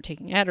needs to start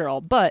taking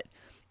Adderall, but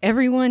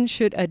everyone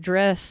should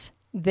address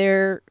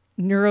their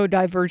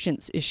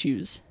neurodivergence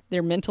issues,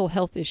 their mental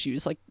health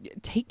issues. Like,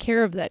 take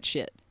care of that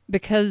shit,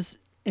 because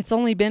it's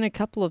only been a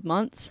couple of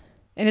months,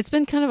 and it's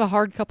been kind of a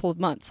hard couple of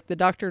months. The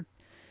doctor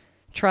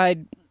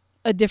tried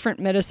a different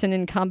medicine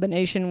in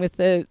combination with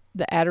the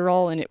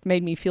Adderall, and it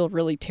made me feel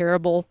really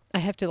terrible. I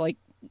have to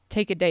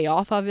take a day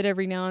off of it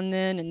every now and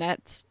then, and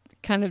that's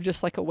kind of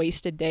just like a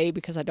wasted day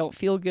because I don't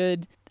feel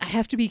good. I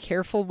have to be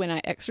careful when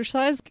I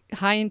exercise.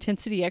 High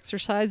intensity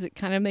exercise, it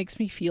kind of makes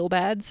me feel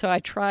bad, so I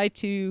try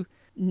to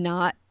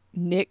not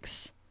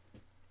mix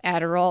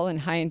Adderall and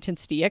high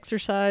intensity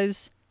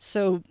exercise.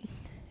 So,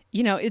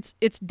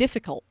 it's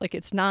difficult. Like,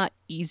 it's not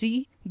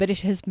easy, but it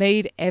has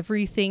made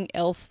everything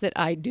else that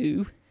I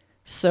do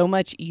so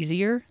much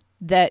easier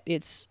that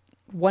it's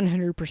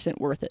 100%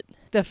 worth it.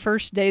 The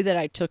first day that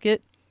I took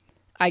it,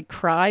 I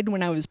cried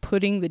when I was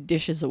putting the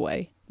dishes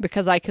away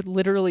because I could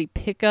literally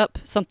pick up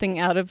something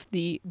out of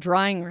the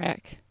drying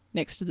rack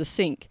next to the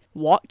sink,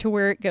 walk to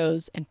where it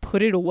goes, and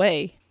put it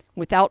away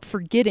without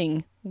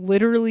forgetting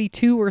literally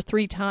 2 or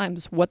 3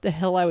 times what the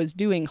hell I was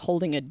doing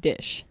holding a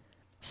dish.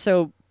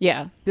 So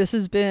yeah,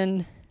 it's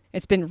been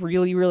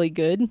really, really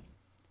good.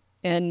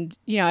 And,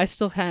 I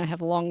still kind of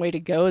have a long way to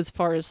go as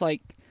far as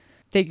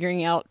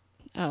figuring out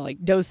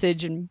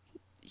dosage and,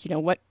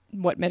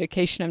 what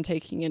medication I'm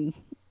taking and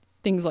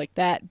things like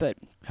that. But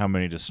how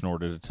many to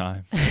snort at a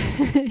time?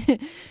 I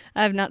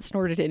have not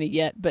snorted any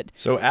yet, but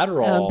so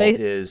Adderall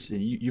is,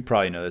 you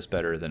probably know this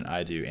better than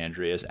I do,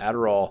 Andrea, is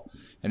Adderall,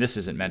 and this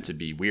isn't meant to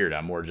be weird,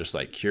 I'm more just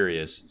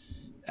curious.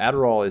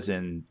 Adderall is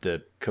in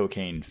the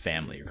cocaine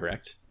family,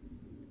 correct?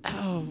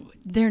 Oh,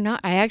 they're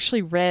not. I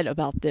actually read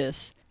about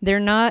this. They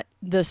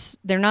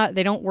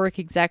don't work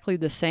exactly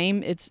the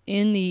same. It's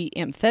in the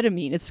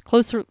amphetamine. It's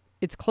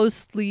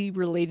closely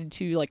related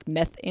to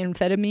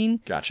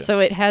methamphetamine. Gotcha. So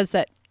it has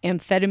that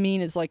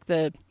amphetamine is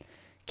the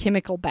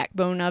chemical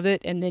backbone of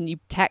it, and then you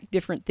tack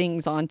different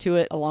things onto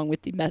it along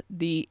with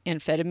the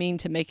amphetamine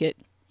to make it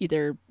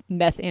either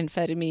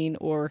methamphetamine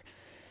or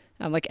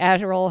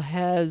Adderall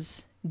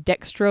has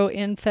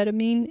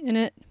dextroamphetamine in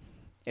it.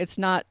 It's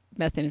not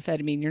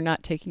methamphetamine. You're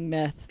not taking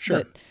meth. Sure.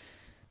 But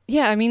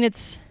yeah,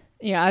 it's,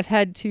 I've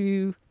had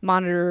to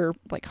monitor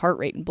heart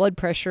rate and blood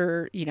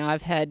pressure.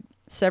 I've had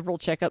several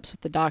checkups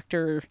with the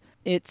doctor.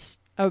 It's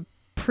a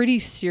pretty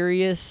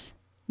serious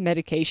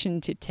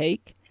medication to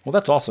take. Well,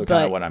 that's also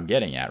kind of what I'm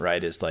getting at,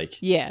 right? Is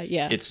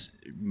yeah. It's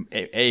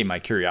my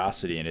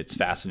curiosity, and it's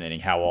fascinating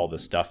how all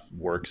this stuff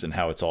works and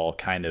how it's all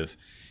kind of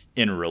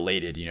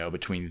interrelated,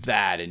 between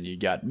that and you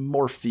got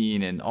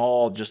morphine and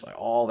all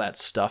that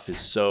stuff is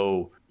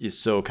so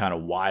kind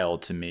of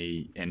wild to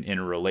me and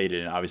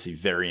interrelated and obviously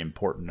very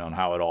important on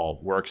how it all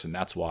works. And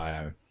that's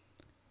why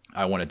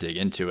I want to dig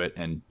into it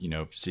and,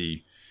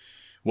 see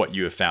what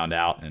you have found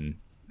out and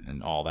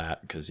all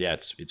that. Because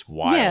it's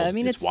wild. Yeah,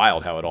 it's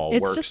wild how it all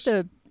works.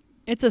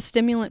 It's a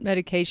stimulant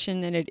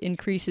medication, and it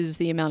increases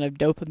the amount of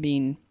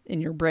dopamine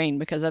in your brain,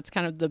 because that's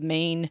kind of the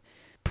main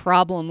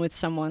problem with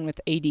someone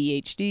with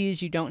ADHD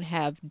is you don't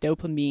have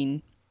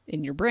dopamine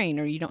in your brain,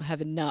 or you don't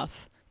have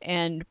enough.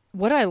 And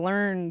what I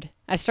learned,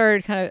 I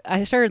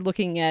started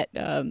looking at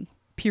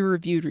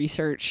peer-reviewed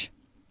research,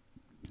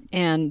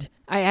 and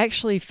I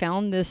actually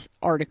found this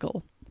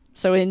article.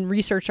 So in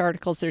research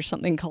articles, there's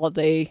something called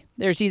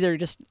there's either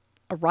just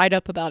a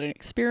write-up about an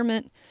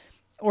experiment,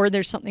 or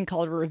there's something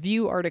called a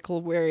review article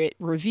where it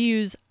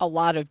reviews a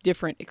lot of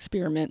different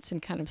experiments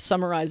and kind of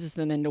summarizes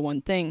them into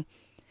one thing.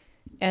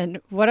 And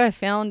what I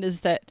found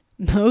is that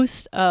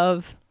most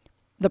of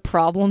the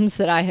problems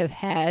that I have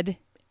had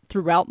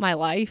throughout my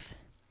life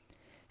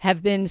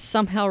have been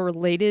somehow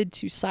related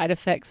to side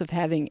effects of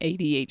having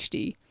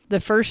ADHD. The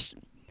first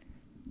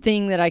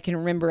thing that I can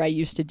remember I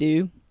used to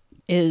do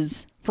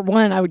is, for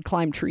one, I would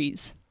climb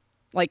trees.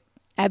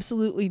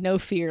 Absolutely no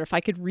fear. If I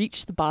could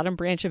reach the bottom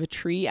branch of a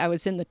tree, I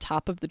was in the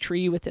top of the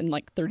tree within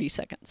 30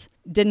 seconds.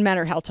 Didn't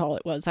matter how tall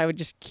it was. I would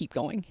just keep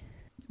going.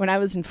 When I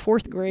was in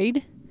 4th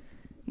grade,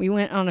 we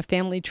went on a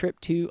family trip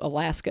to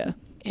Alaska,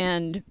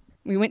 and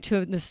we went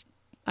to this,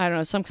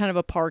 some kind of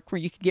a park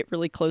where you could get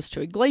really close to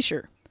a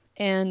glacier.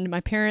 And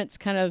my parents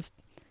kind of,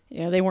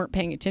 they weren't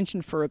paying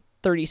attention for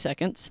 30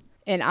 seconds,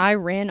 and I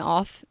ran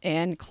off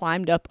and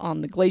climbed up on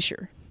the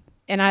glacier.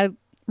 And I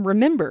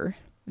remember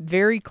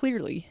very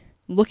clearly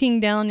looking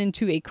down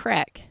into a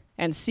crack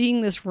and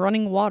seeing this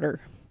running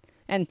water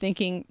and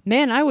thinking,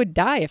 man, I would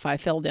die if I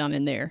fell down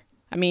in there.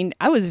 I mean,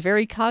 I was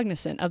very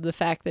cognizant of the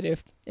fact that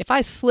if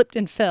I slipped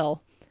and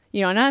fell,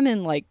 and I'm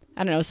in like,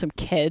 I don't know, some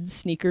Keds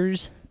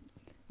sneakers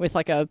with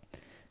like a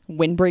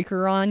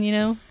windbreaker on,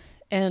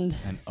 and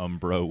An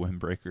Umbro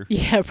windbreaker.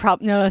 yeah,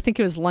 no, I think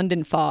it was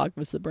London Fog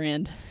was the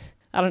brand.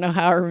 I don't know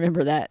how I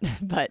remember that,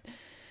 but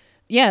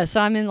yeah,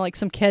 so I'm in like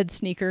some Keds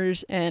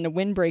sneakers and a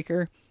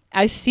windbreaker.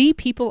 I see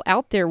people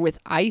out there with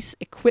ice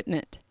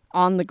equipment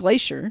on the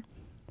glacier.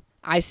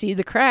 I see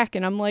the crack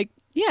and I'm like,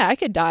 yeah, I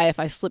could die if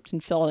I slipped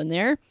and fell in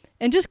there,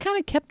 and just kind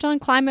of kept on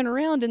climbing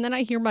around. And then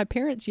I hear my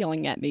parents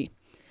yelling at me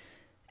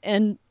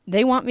and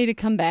they want me to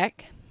come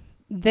back.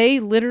 They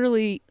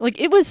literally, like,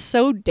 it was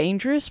so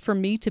dangerous for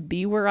me to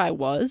be where I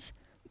was.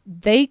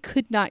 They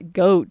could not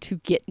go to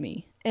get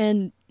me.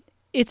 And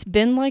it's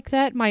been like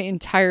that my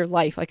entire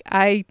life. Like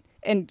I'm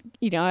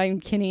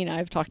Kenny and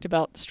I've talked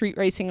about street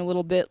racing a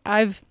little bit.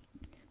 I've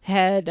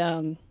had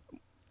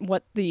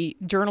what the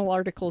journal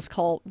articles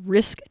call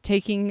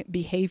risk-taking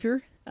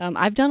behavior.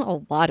 I've done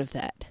a lot of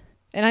that,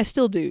 and I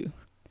still do.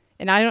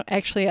 And I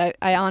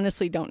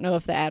honestly don't know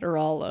if the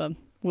Adderall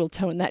will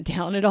tone that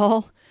down at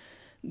all.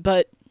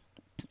 But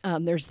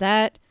there's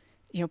that.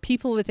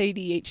 People with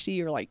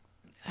ADHD are like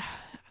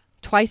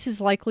twice as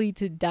likely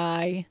to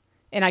die.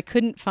 And I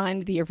couldn't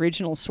find the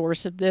original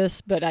source of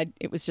this, but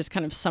it was just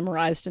kind of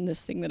summarized in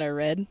this thing that I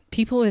read.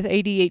 People with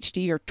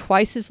ADHD are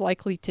twice as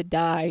likely to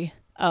die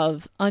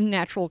of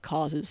unnatural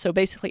causes. So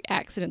basically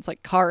accidents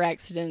like car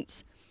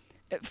accidents,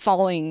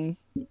 falling,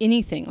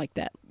 anything like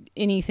that.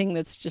 Anything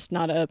that's just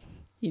not a,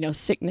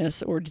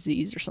 sickness or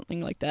disease or something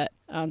like that.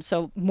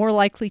 So more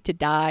likely to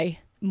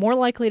die, more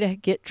likely to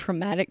get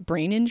traumatic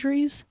brain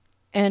injuries.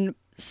 And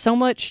so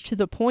much to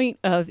the point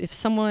of if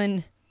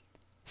someone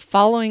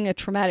following a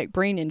traumatic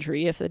brain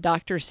injury, if the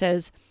doctor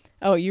says,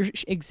 oh, you're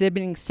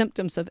exhibiting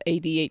symptoms of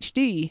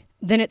ADHD,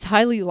 then it's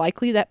highly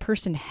likely that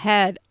person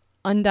had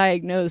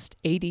undiagnosed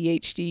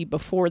ADHD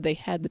before they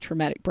had the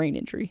traumatic brain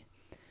injury.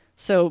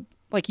 So,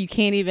 like,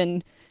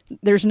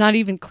 there's not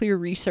even clear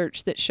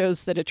research that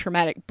shows that a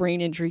traumatic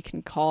brain injury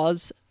can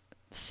cause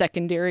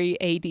secondary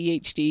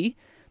ADHD,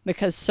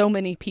 because so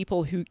many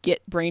people who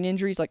get brain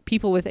injuries, like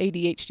people with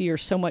ADHD, are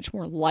so much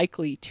more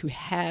likely to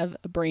have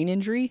a brain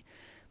injury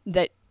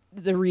that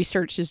the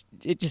research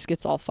it just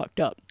gets all fucked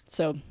up.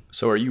 So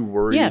are you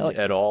worried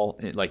at all,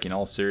 like in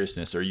all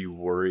seriousness, are you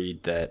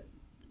worried that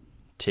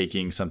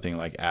taking something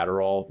like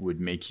Adderall would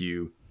make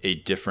you a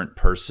different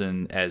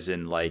person, as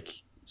in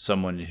like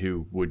someone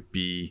who would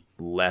be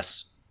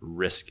less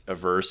risk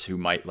averse, who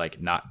might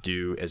like not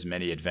do as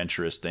many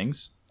adventurous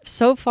things?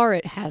 So far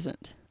it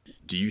hasn't.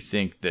 Do you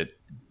think that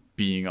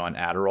being on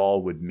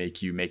Adderall would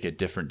make you make a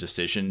different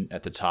decision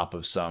at the top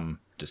of some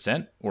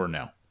descent, or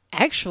no?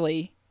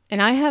 Actually,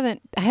 and I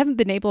haven't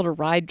been able to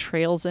ride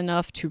trails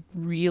enough to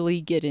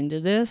really get into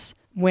this.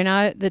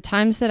 The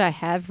times that I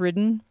have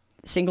ridden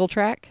single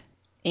track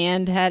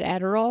and had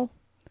Adderall,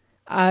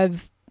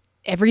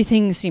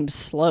 everything seems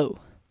slow.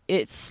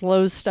 It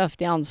slows stuff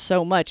down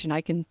so much, and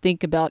I can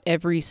think about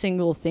every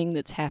single thing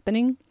that's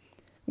happening.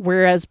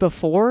 Whereas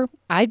before,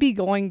 I'd be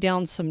going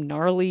down some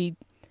gnarly,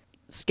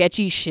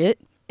 sketchy shit,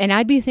 and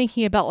I'd be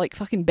thinking about like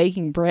fucking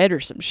baking bread or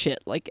some shit,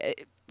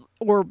 like,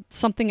 or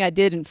something I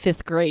did in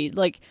 5th grade.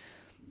 Like,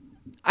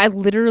 I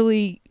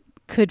literally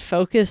could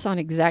focus on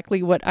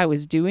exactly what I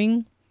was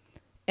doing.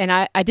 And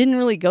I didn't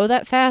really go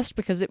that fast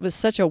because it was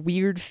such a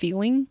weird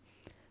feeling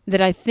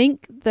that I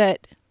think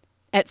that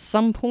at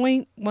some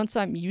point, once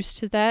I'm used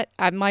to that,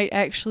 I might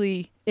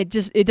actually, it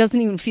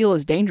doesn't even feel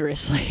as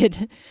dangerous. Like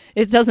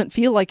it doesn't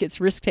feel like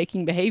it's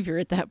risk-taking behavior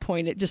at that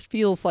point. It just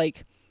feels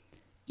like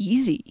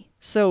easy.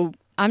 So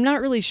I'm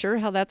not really sure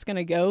how that's going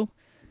to go.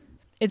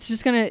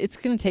 It's going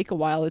to take a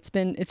while. It's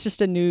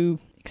just a new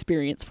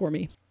experience for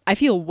me. I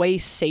feel way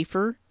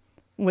safer.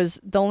 Was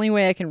the only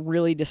way I can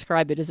really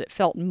describe it. Is it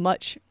felt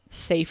much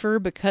safer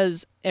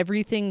because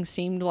everything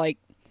seemed like,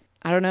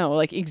 I don't know,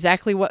 like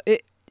exactly what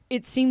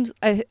it seems.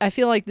 I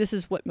feel like this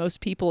is what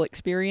most people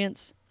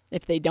experience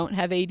if they don't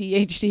have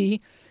ADHD,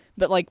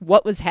 but like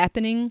what was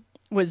happening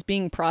was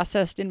being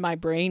processed in my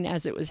brain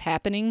as it was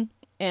happening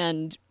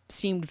and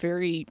seemed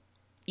very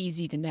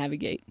easy to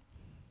navigate.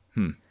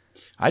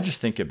 I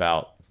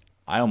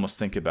almost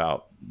think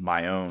about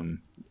my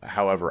own,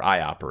 however I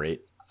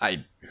operate.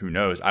 Who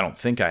knows? I don't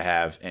think I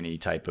have any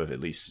type of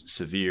at least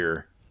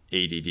severe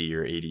ADD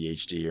or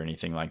ADHD or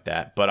anything like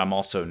that, but I'm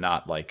also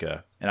not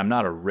and I'm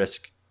not a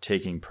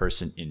risk-taking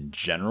person in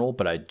general,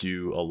 but I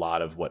do a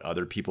lot of what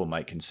other people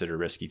might consider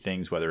risky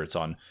things, whether it's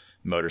on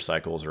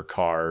motorcycles or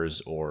cars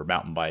or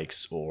mountain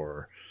bikes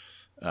or,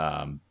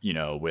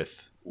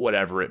 with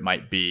whatever it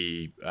might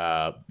be,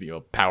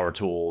 power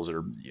tools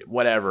or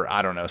whatever,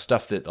 I don't know,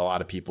 stuff that a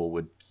lot of people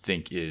would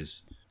think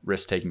is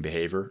risk-taking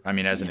behavior. I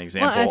mean, as an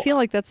example, well, I feel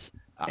like it's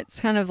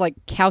kind of like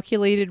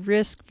calculated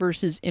risk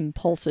versus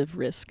impulsive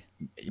risk.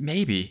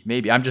 Maybe.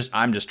 I'm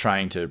just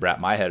trying to wrap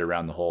my head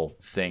around the whole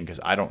thing because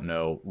I don't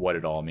know what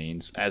it all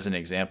means. As an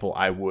example,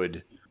 I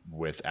would,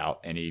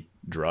 without any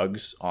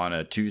drugs on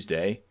a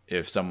Tuesday,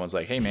 if someone's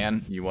like, hey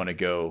man, you want to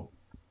go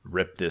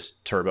rip this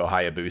turbo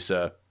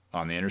Hayabusa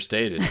on the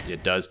interstate,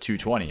 it does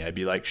 220. I'd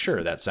be like,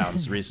 sure, that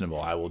sounds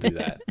reasonable. I will do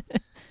that.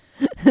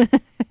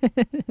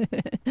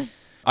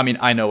 I mean,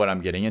 I know what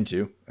I'm getting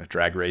into. I've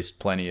drag raced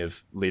plenty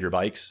of leader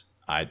bikes.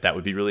 That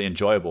would be really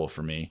enjoyable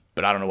for me,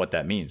 but I don't know what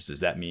that means. Does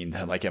that mean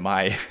that, like, am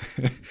I?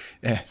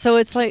 So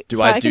it's like, do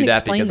so I do that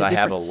explain because the I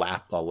have difference.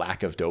 a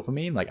lack of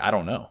dopamine? Like, I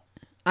don't know.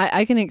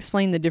 I can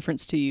explain the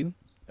difference to you.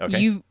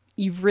 Okay.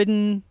 You've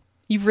ridden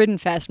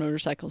fast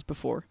motorcycles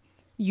before.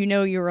 You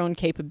know your own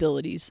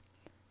capabilities.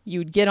 You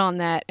would get on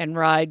that and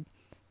ride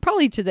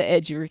probably to the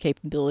edge of your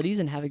capabilities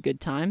and have a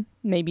good time.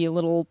 Maybe a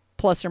little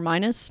plus or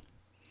minus.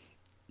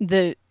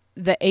 The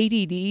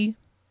ADD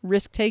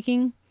risk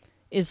taking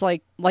is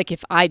like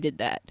if I did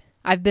that.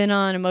 I've been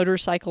on a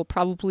motorcycle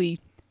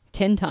probably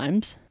 10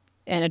 times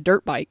and a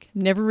dirt bike,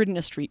 never ridden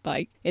a street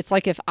bike. It's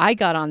like if I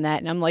got on that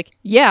and I'm like,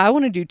 yeah, I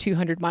want to do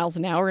 200 miles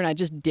an hour, and I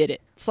just did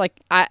it. It's like,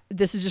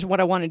 this is just what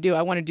I want to do.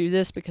 I want to do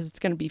this because it's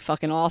going to be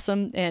fucking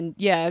awesome. And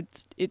yeah,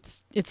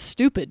 it's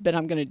stupid, but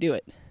I'm going to do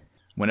it.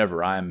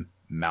 Whenever I'm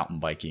mountain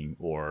biking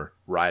or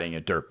riding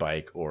a dirt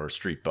bike or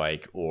street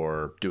bike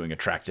or doing a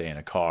track day in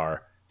a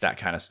car, that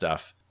kind of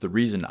stuff, the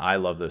reason I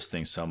love those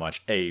things so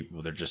much,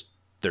 well,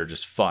 they're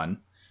just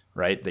fun,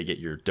 right? They get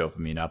your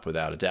dopamine up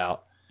without a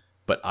doubt.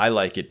 But I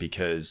like it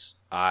because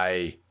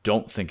I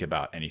don't think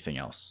about anything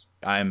else.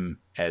 I'm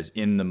as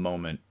in the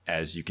moment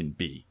as you can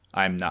be.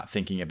 I'm not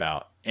thinking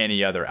about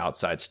any other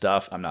outside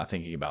stuff. I'm not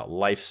thinking about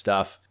life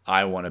stuff.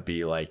 I want to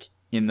be like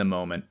in the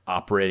moment,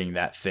 operating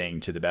that thing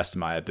to the best of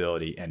my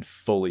ability and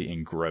fully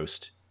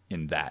engrossed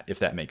in that, if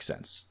that makes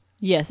sense.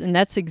 Yes, and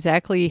that's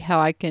exactly how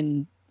I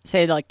can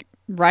say, like,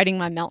 riding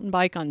my mountain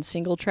bike on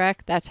single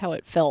track, that's how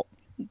it felt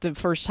the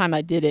first time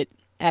I did it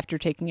after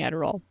taking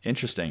Adderall.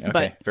 Interesting. Okay,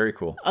 But very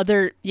cool.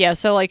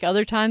 So like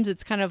other times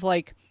it's kind of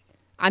like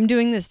I'm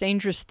doing this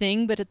dangerous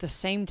thing, but at the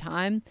same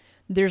time,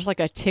 there's like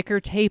a ticker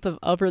tape of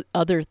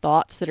other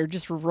thoughts that are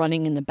just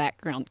running in the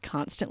background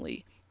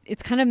constantly.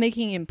 It's kind of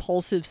making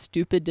impulsive,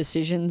 stupid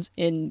decisions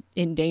in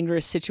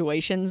dangerous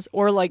situations,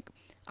 or like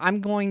I'm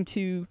going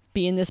to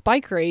be in this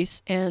bike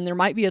race and there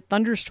might be a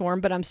thunderstorm,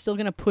 but I'm still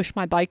going to push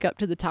my bike up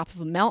to the top of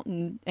a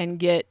mountain and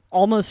get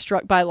almost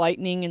struck by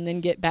lightning and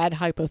then get bad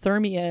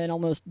hypothermia and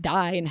almost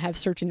die and have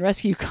search and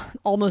rescue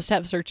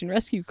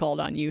called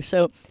on you.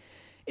 So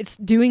it's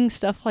doing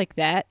stuff like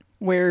that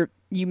where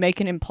you make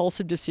an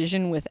impulsive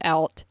decision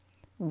without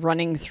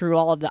running through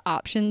all of the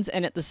options.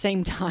 And at the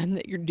same time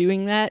that you're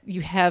doing that,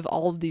 you have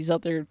all of these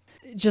other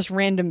just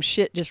random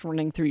shit just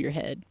running through your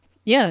head.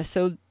 Yeah.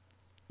 So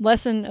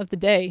lesson of the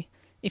day: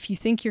 if you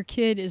think your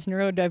kid is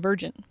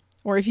neurodivergent,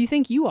 or if you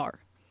think you are,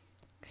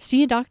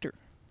 see a doctor.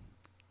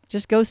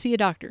 Just go see a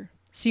doctor.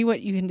 See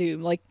what you can do.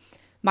 Like,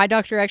 my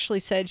doctor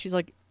actually said, she's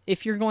like,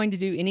 if you're going to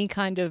do any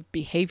kind of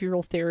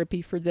behavioral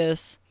therapy for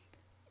this,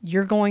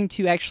 you're going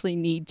to actually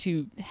need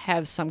to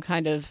have some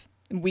kind of,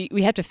 we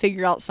have to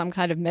figure out some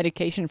kind of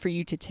medication for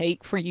you to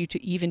take for you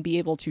to even be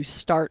able to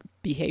start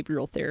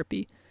behavioral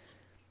therapy.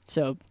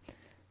 So,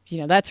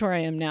 that's where I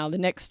am now. The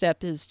next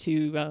step is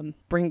to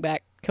bring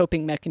back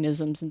coping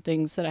mechanisms and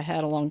things that I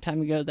had a long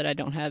time ago that I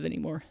don't have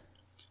anymore.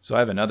 So I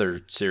have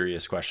another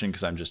serious question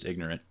because I'm just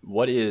ignorant.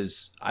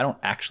 I don't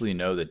actually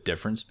know the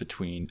difference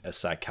between a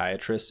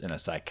psychiatrist and a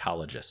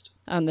psychologist.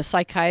 The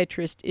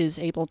psychiatrist is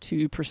able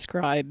to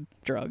prescribe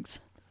drugs.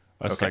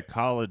 A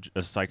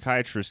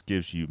psychiatrist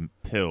gives you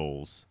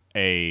pills.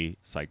 A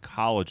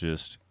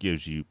psychologist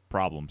gives you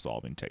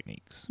problem-solving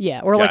techniques. Yeah,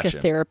 or like a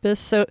Gotcha.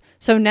 therapist.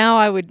 So now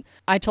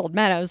I told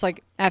Matt, I was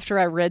like, after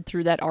I read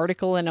through that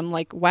article and I'm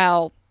like,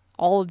 wow,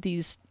 all of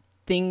these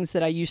things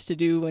that I used to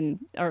do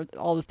or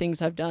all the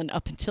things I've done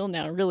up until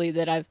now, really,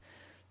 that I've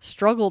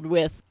struggled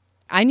with,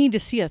 I need to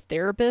see a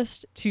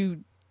therapist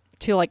to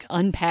like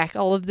unpack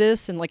all of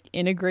this and like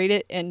integrate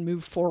it and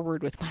move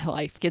forward with my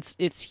life.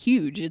 It's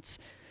huge. It's,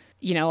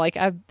 like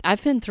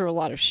I've been through a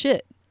lot of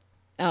shit.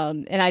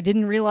 And I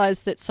didn't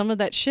realize that some of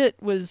that shit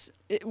was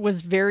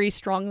very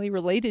strongly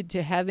related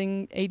to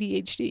having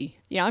ADHD.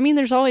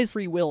 There's always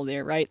free will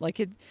there, right? Like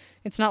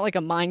it's not like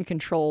a mind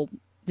control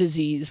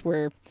disease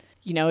where,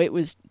 it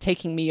was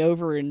taking me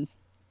over and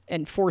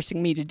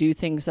forcing me to do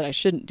things that I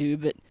shouldn't do.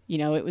 But,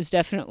 it was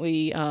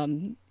definitely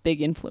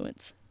big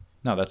influence.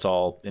 No, that's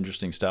all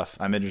interesting stuff.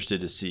 I'm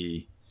interested to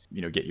see,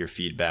 get your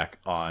feedback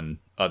on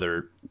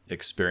other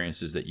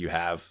experiences that you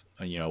have,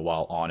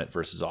 while on it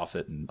versus off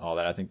it and all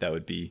that. I think that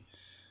would be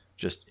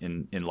just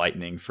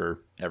enlightening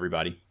for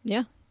everybody.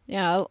 Yeah.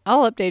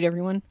 I'll update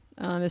everyone,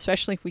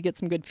 especially if we get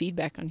some good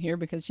feedback on here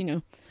because,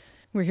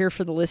 we're here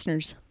for the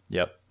listeners.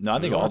 Yep. No, I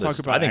think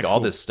all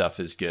this stuff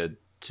is good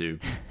too.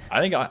 I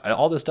think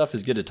all this stuff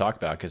is good to talk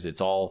about because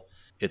it's all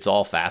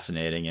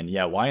fascinating. And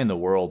yeah, why in the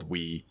world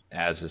we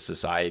as a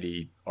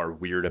society are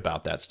weird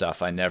about that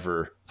stuff, I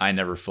never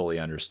fully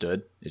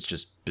understood. It's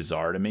just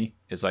bizarre to me.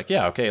 It's like,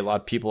 yeah, okay, a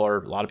lot of people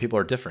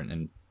are different,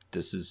 and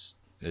it's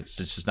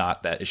just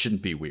not that. It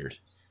shouldn't be weird.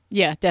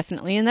 Yeah,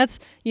 definitely. And that's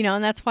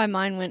why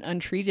mine went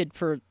untreated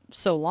for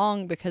so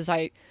long, because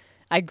I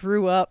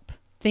grew up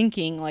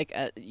thinking like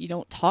you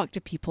don't talk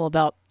to people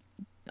about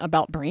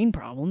brain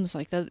problems,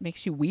 like that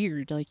makes you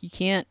weird. Like you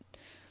can't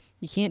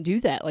You can't do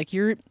that. Like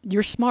you're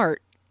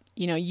smart.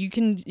 You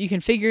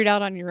can figure it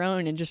out on your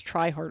own and just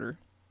try harder.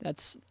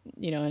 That's,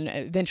 and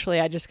eventually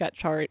I just got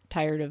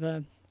tired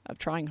of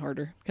trying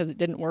harder because it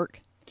didn't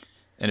work.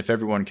 And if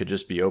everyone could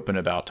just be open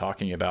about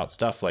talking about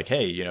stuff like,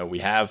 hey, we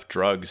have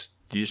drugs.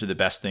 These are the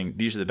best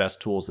These are the best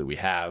tools that we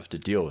have to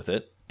deal with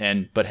it.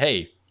 But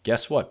hey,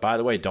 guess what? By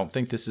the way, don't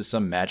think this is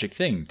some magic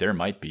thing. There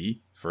might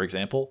be, for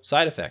example,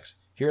 side effects.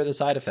 Here are the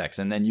side effects.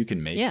 And then you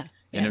can make an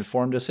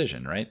informed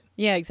decision, right?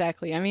 Yeah,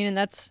 exactly. I mean, and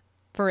that's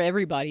for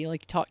everybody.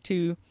 Like talk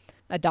to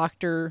a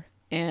doctor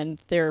and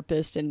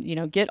therapist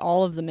and, get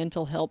all of the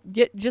mental help.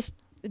 Get just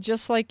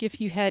like if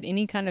you had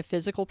any kind of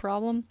physical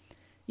problem,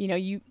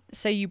 you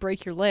say you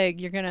break your leg,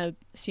 you're going to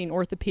see an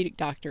orthopedic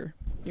doctor.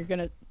 You're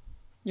going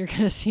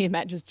to see,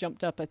 Matt just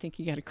jumped up. I think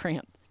you got a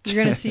cramp.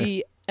 You're going to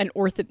see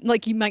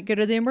like you might go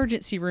to the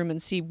emergency room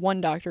and see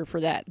one doctor for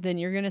that. Then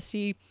you're going to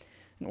see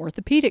an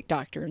orthopedic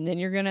doctor, and then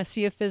you're going to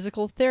see a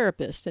physical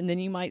therapist, and then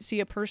you might see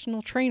a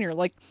personal trainer.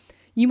 Like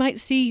you might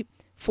see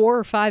 4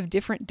 or 5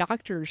 different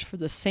doctors for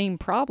the same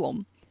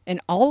problem,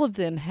 and all of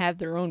them have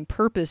their own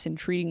purpose in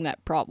treating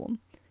that problem.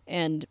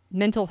 And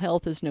mental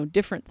health is no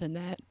different than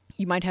that.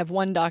 You might have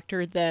one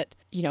doctor that,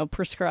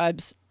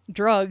 prescribes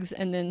drugs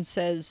and then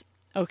says,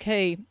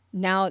 okay,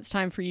 now it's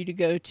time for you to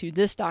go to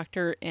this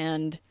doctor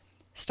and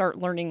start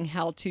learning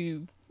how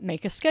to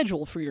make a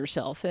schedule for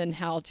yourself and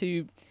how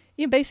to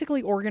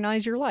basically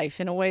organize your life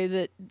in a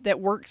way that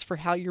works for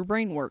how your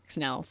brain works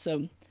now.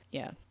 So,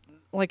 yeah.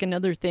 Like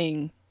another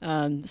thing,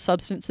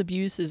 substance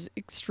abuse is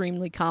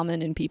extremely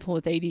common in people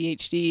with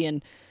ADHD.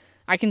 And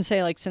I can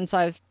say, like, since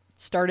I've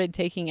started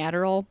taking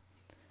Adderall,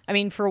 I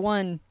mean, for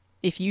one,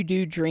 if you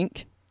do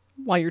drink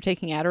while you're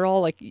taking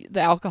Adderall, like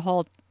the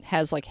alcohol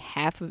has like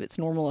half of its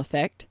normal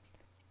effect.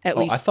 At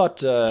least. I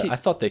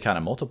thought they kind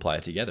of multiply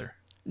it together.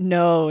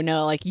 No,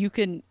 like you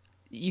can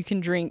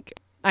drink.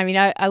 I mean,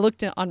 I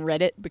looked on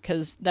Reddit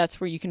because that's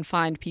where you can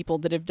find people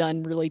that have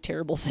done really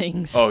terrible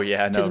things. Oh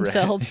yeah, to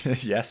themselves.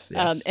 yes.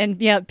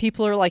 And yeah,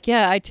 people are like,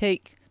 I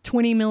take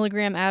 20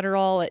 milligram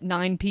Adderall at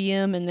 9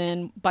 p.m. and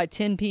then by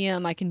 10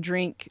 p.m. I can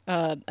drink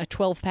a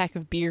 12 pack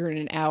of beer in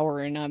an hour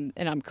and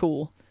I'm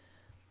cool.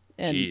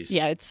 And jeez.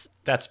 Yeah,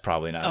 that's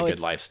probably not a good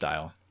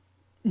lifestyle.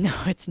 No,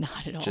 it's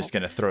not at all. Just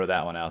gonna throw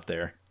that one out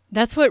there.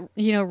 That's what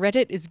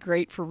Reddit is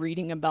great for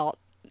reading about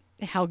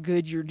how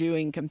good you're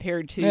doing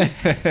compared to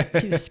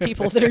these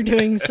people that are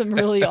doing some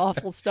really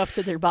awful stuff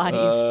to their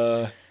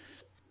bodies.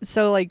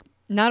 So like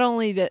not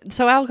only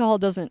so alcohol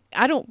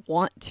I don't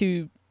want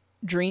to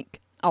drink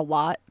a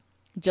lot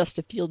just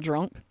to feel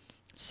drunk.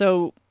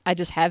 So I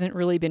just haven't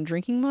really been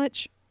drinking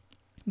much.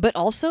 But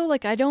also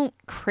like I don't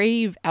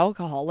crave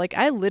alcohol. Like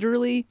I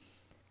literally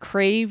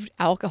craved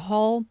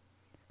alcohol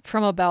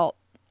from about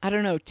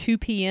 2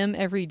 p.m.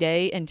 every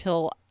day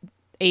until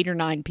 8 or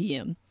 9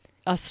 p.m.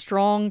 A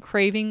strong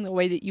craving the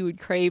way that you would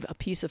crave a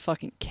piece of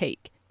fucking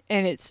cake.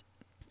 And it's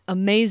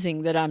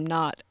amazing that I'm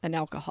not an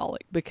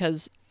alcoholic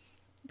because,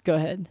 go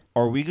ahead.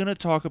 Are we going to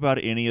talk about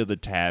any of the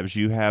tabs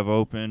you have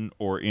open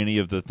or any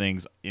of the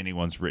things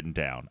anyone's written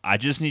down? I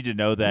just need to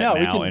know that now.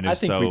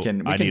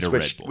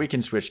 We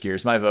can switch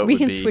gears. My vote would be... We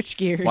can switch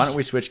gears. Why don't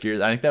we switch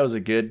gears? I think that was a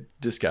good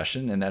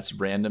discussion, and that's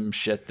random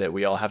shit that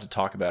we all have to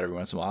talk about every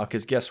once in a while,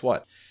 because guess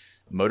what?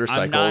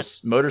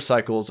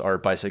 Motorcycles are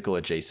bicycle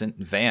adjacent,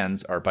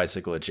 vans are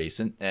bicycle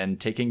adjacent, and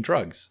taking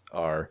drugs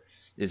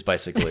is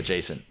bicycle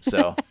adjacent.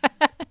 So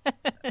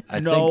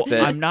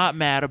I'm not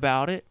mad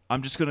about it.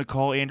 I'm just going to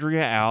call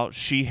Andrea out.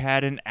 She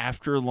had an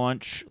after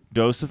lunch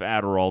dose of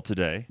Adderall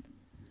today.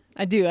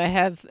 I do. I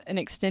have an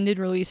extended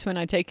release when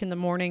I take in the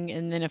morning,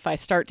 and then if I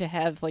start to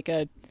have like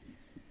I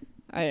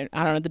don't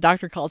know, the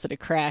doctor calls it a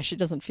crash. It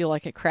doesn't feel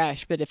like a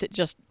crash, but if it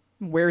just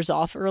wears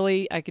off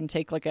early, I can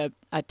take like a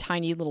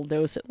tiny little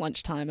dose at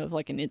lunchtime of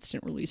like an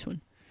instant release one.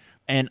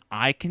 And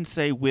I can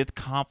say with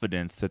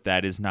confidence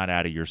that is not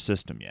out of your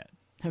system yet.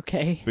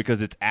 Okay.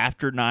 Because it's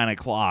after 9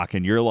 o'clock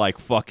and you're like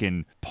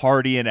fucking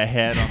partying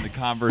ahead on the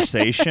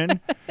conversation.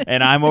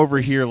 And I'm over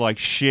here like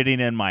shitting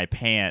in my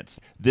pants.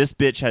 This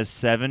bitch has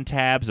 7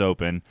 tabs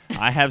open.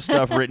 I have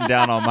stuff written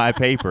down on my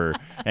paper.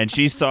 And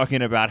she's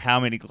talking about how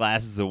many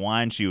glasses of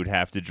wine she would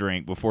have to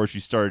drink before she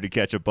started to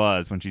catch a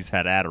buzz when she's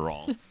had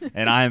Adderall.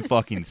 And I am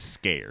fucking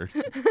scared.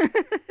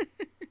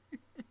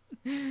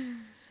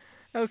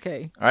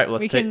 Okay. All right,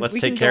 let's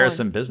take care of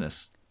some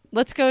business.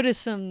 Let's go to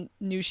some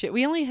new shit.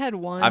 We only had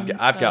one.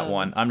 I've got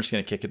one. I'm just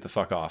going to kick it the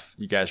fuck off.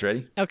 You guys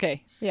ready?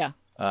 Okay, yeah.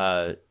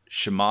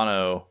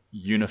 Shimano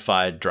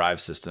Unified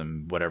Drive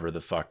System, whatever the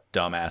fuck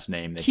dumbass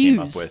name they CUES. came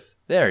up with.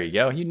 There you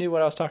go. You knew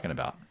what I was talking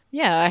about.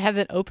 Yeah, I have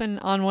it open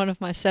on one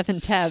of my 7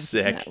 tabs.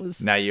 Sick.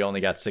 Now you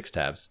only got 6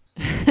 tabs.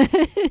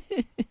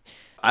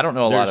 I don't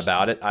know a lot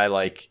about it.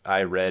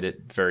 I read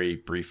it very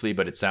briefly,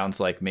 but it sounds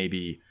like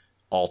maybe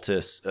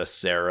Altus,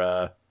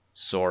 Acera,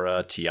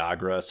 Sora,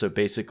 Tiagra. So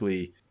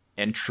basically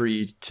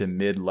entry to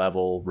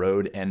mid-level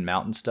road and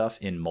mountain stuff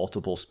in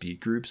multiple speed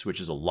groups, which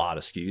is a lot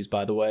of SKUs,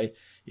 by the way,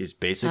 is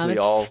basically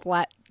it's all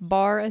flat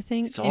bar, I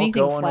think. It's all anything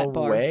going flat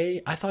bar.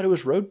 away. I thought it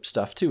was road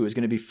stuff too. It was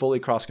going to be fully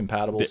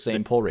cross-compatible,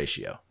 same pull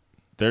ratio.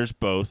 There's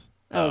both.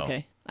 Oh,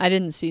 okay. I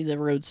didn't see the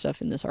road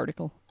stuff in this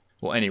article.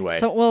 Well, anyway,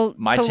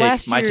 my take on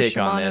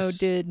Shimano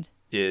this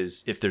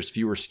is if there's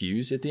fewer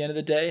SKUs at the end of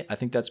the day, I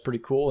think that's pretty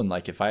cool. And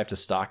like if I have to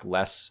stock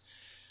less,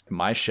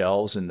 my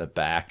shelves in the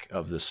back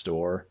of the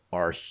store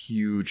are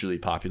hugely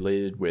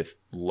populated with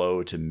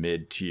low to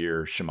mid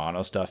tier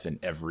Shimano stuff in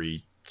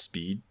every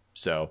speed.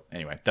 So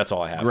anyway, that's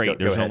all I have. Great.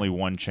 There's only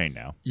one chain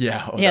now.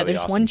 Yeah. There's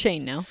awesome. One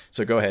chain now.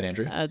 So go ahead,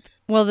 Andrea.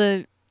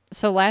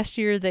 So last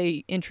year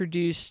they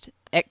introduced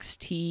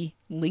XT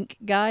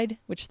Linkguide,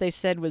 which they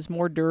said was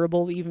more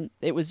durable. Even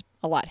it was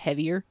a lot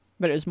heavier,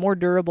 but it was more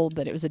durable,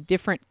 but it was a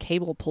different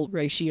cable pull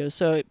ratio.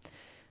 So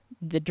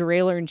the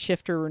derailleur and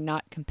shifter were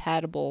not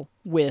compatible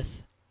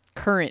with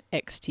current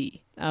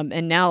XT.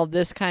 And now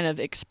this kind of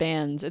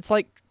expands. It's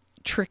like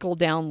trickle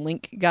down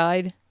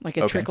Linkguide, like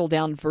a trickle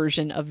down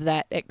version of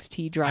that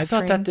XT drivetrain. I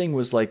thought that thing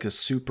was like a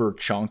super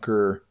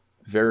chunker,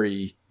 a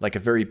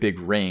very big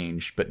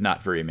range, but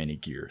not very many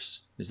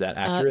gears. Is that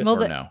accurate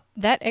or no?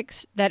 That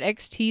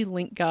XT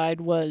Linkguide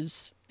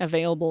was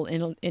available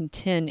in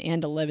 10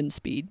 and 11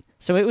 speed.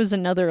 So it was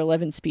another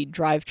 11 speed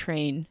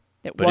drivetrain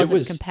that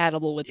wasn't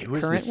compatible with the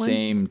current one. It was the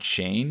same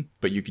chain,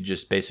 but you could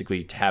just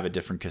basically have a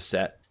different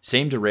cassette.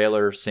 Same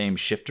derailleur, same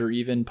shifter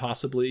even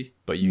possibly,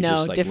 but you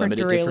just like limit it differently?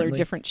 No, different derailleur,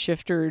 different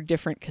shifter,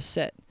 different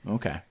cassette.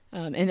 Okay.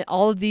 And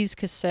all of these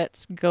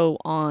cassettes go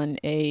on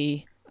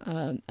an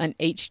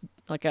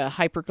like a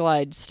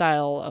Hyperglide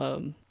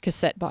style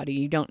cassette body.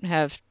 You don't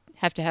have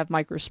to have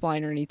micro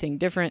spline or anything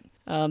different.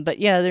 But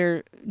yeah,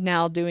 they're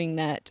now doing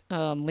that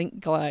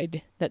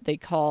Linkguide that they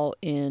call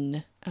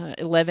in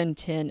 11,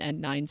 10, and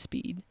 9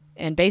 speed.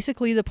 And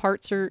basically the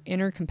parts are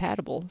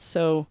intercompatible.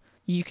 So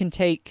you can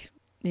take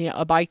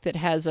a bike that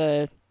has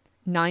a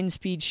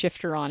 9-speed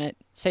shifter on it.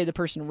 Say the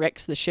person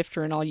wrecks the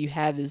shifter and all you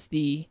have is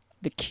the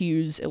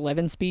CUES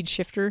 11-speed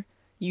shifter.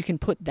 You can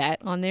put that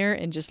on there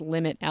and just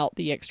limit out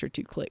the extra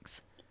 2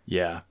 clicks.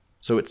 Yeah.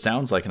 So it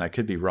sounds like, and I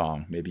could be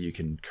wrong, maybe you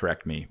can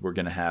correct me, we're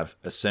going to have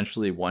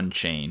essentially one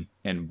chain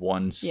and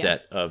one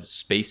set of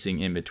spacing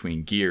in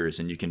between gears,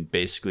 and you can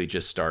basically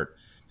just start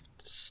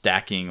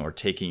stacking or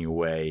taking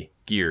away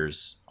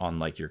gears on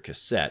like your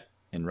cassette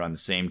and run the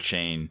same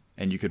chain,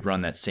 and you could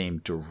run that same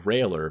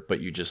derailleur,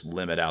 but you just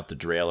limit out the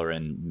derailleur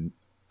and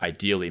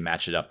ideally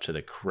match it up to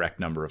the correct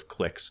number of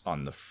clicks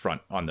on the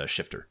front, on the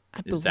shifter.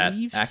 Is that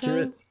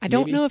accurate? So. I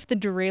don't know if the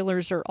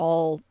derailleurs are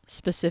all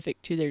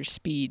specific to their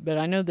speed, but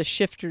I know the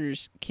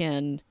shifters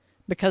can,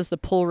 because the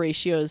pull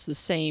ratio is the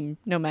same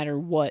no matter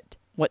what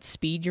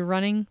speed you're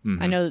running.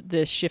 Mm-hmm. I know that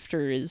the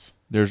shifter is...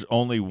 There's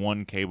only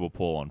one cable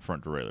pull on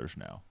front derailleurs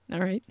now. All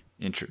right.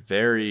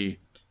 Very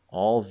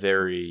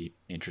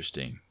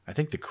interesting. I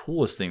think the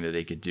coolest thing that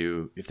they could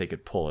do, if they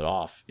could pull it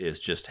off,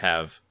 is just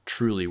have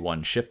truly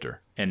one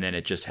shifter. And then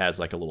it just has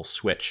like a little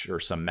switch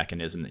or some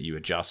mechanism that you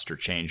adjust or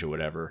change or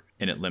whatever,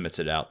 and it limits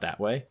it out that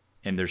way.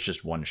 And there's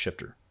just one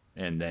shifter.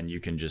 And then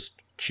you can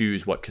just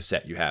choose what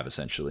cassette you have,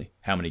 essentially,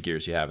 how many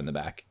gears you have in the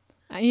back.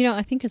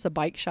 I think as a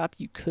bike shop,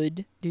 you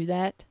could do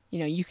that.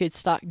 You could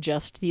stock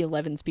just the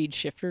 11-speed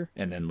shifter.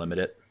 And then limit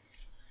it.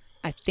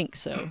 I think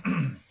so.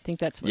 I think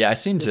that's what. Yeah, I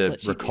seem to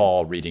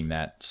recall reading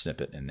that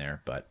snippet in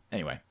there. But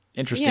anyway,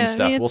 interesting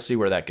stuff. We'll see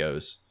where that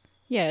goes.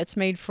 Yeah, it's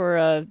made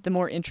for the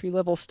more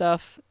entry-level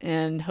stuff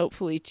and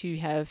hopefully to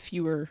have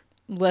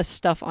less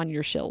stuff on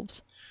your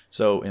shelves.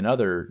 So in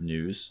other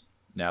news,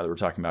 now that we're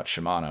talking about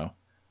Shimano,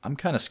 I'm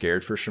kind of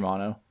scared for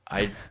Shimano.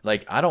 I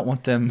don't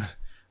want them.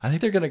 I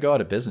think they're going to go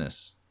out of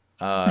business.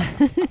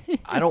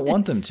 I don't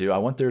want them to. I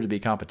want there to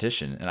be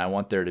competition and I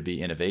want there to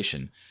be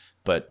innovation.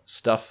 But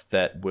stuff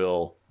that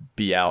will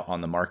be out on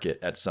the market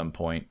at some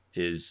point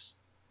is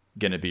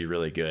going to be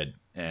really good.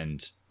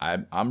 And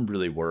I'm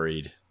really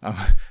worried.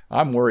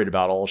 I'm worried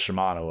about old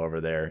Shimano over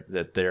there,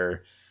 that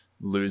they're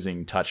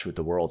losing touch with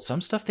the world.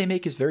 Some stuff they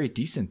make is very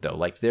decent though.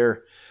 Like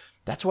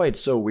that's why it's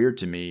so weird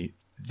to me.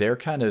 Their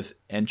kind of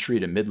entry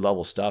to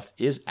mid-level stuff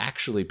is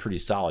actually pretty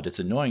solid. It's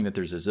annoying that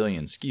there's a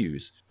zillion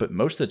SKUs, but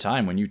most of the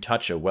time when you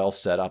touch a well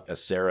set up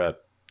Acera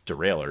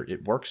derailleur,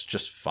 it works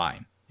just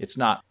fine. It's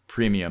not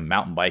premium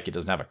mountain bike. It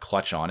doesn't have a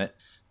clutch on it,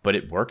 but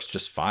it works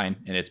just fine.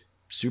 And it's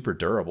super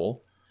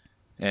durable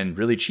and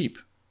really cheap.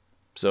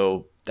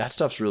 So that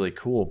stuff's really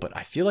cool. But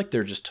I feel like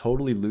they're just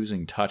totally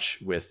losing touch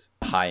with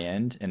high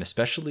end and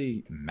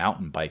especially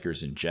mountain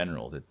bikers in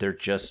general, that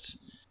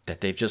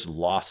they've just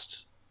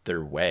lost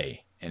their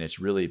way. And it's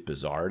really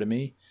bizarre to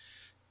me.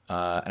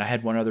 And I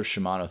had one other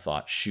Shimano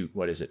thought. Shoot,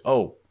 what is it?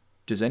 Oh,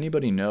 does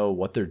anybody know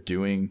what they're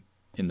doing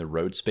in the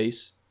road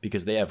space?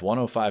 Because they have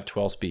 105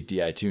 12-speed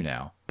Di2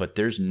 now, but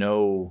there's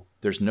no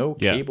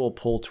cable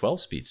pull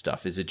 12-speed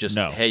stuff. Is it just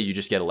hey, you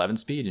just get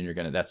 11-speed and you're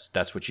gonna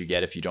that's what you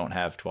get if you don't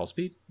have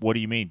 12-speed? What do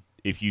you mean?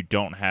 If you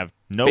don't have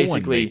Basically,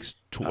 one makes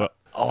 12.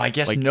 I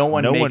guess like,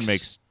 one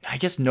makes. I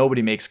guess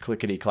nobody makes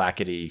clickety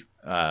clackety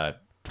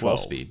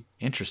 12-speed.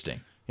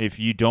 Interesting. If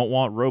you don't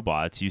want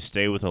robots, you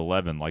stay with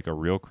 11 like a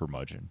real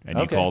curmudgeon, and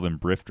you call them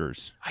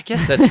drifters. I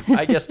guess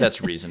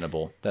that's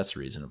reasonable. That's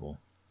reasonable.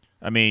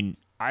 I mean,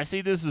 I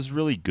see this as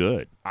really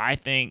good. I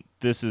think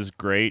this is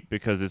great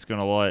because it's going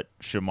to let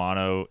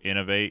Shimano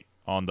innovate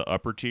on the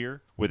upper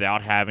tier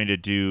without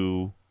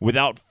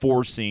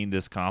forcing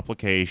this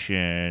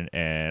complication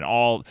and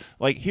all.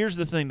 Like, here's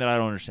the thing that I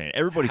don't understand.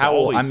 Everybody's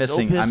always I'm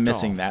missing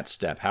off. that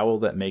step. How will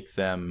that make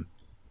them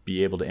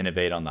be able to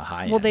innovate on the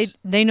high end? Well,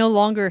 they no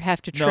longer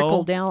have to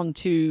trickle down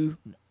to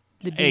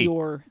the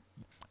Dior.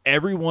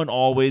 Everyone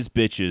always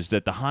bitches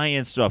that the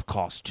high-end stuff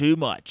costs too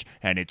much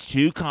and it's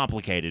too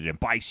complicated and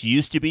bikes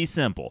used to be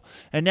simple.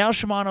 And now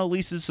Shimano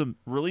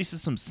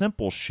releases some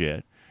simple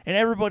shit, and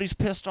everybody's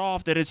pissed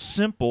off that it's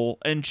simple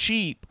and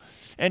cheap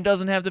and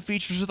doesn't have the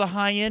features of the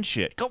high-end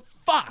shit. Go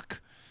fuck!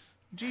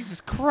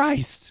 Jesus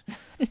Christ.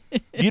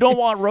 You don't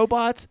want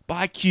robots?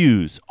 Buy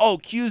CUES. Oh,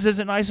 CUES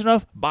isn't nice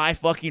enough? Buy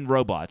fucking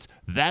robots.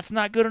 That's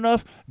not good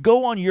enough?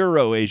 Go on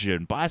EuroAsia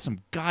and buy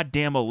some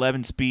goddamn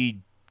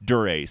 11-speed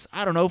Durace.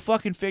 I don't know.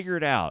 Fucking figure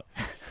it out.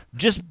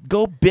 Just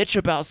go bitch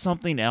about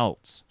something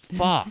else.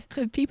 Fuck.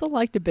 People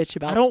like to bitch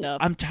about stuff.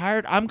 I'm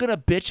tired. I'm going to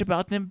bitch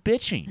about them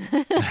bitching.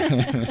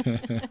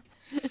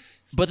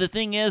 But the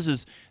thing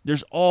is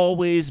there's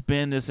always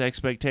been this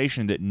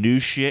expectation that new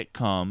shit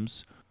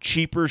comes,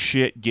 cheaper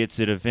shit gets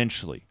it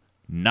eventually.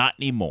 Not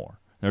anymore.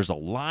 There's a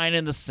line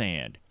in the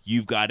sand.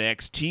 You've got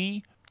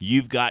XT,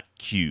 you've got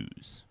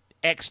CUES.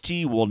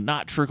 XT will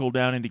not trickle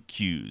down into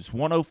CUES.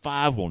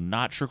 105 will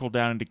not trickle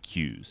down into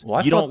CUES. Well,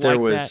 I thought there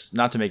was,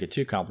 not to make it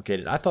too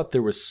complicated, I thought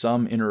there was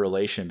some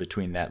interrelation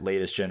between that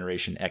latest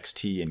generation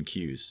XT and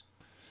CUES.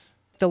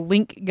 The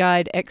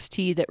Linkguide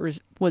XT that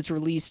was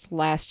released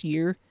last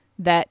year,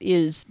 that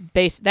was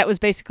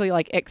basically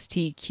like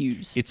XT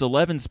CUES. It's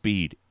 11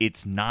 speed.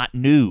 It's not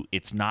new.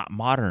 It's not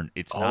modern.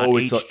 It's not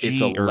HG.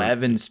 It's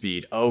 11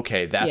 speed.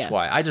 Okay, that's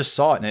why. I just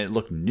saw it and it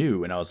looked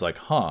new and I was like,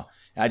 huh.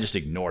 I just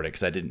ignored it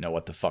because I didn't know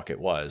what the fuck it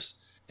was.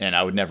 And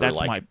I would never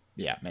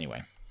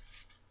anyway.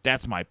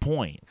 That's my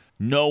point.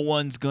 No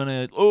one's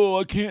gonna,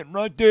 I can't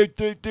ride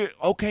that.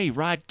 Okay,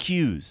 ride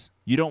CUES.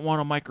 You don't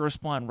want a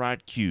microspline,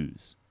 ride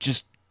CUES.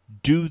 Just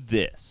do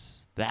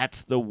this.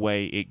 That's the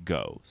way it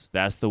goes.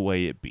 That's the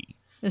way it be.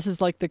 This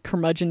is like the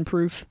curmudgeon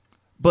proof.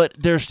 But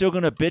they're still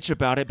going to bitch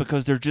about it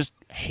because they're just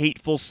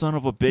hateful son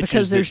of a bitches.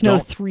 Because there's no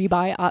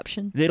 3-buy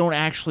option. They don't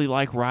actually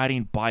like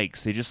riding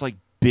bikes. They just like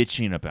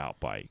bitching about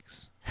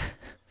bikes.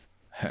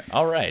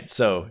 All right,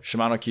 so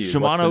Shimano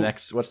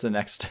CUES. What's the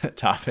next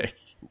topic?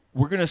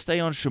 We're gonna stay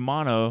on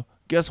Shimano.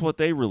 Guess what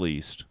they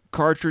released?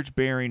 Cartridge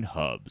bearing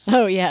hubs.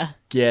 Oh yeah,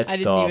 I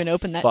didn't even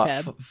open that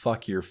tab.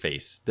 Fuck your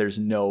face. There's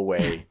no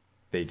way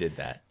they did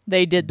that.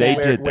 They did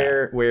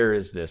that. Where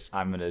is this?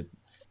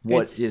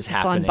 What is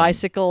happening? It's on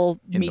bicycle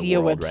media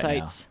Right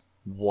websites.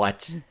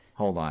 What?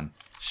 Hold on,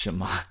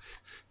 Shimano.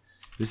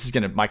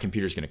 My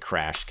computer's gonna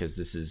crash because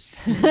this is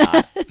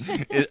not.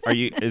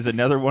 Is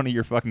another one of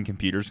your fucking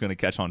computers gonna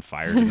catch on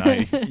fire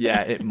tonight?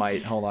 Yeah, it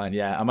might. Hold on.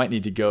 Yeah, I might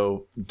need to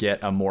go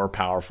get a more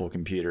powerful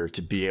computer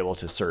to be able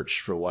to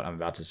search for what I'm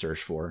about to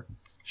search for.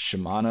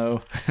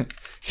 Shimano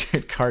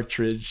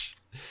cartridge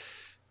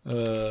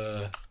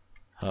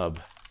hub.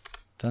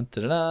 Dun,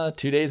 da, da, da,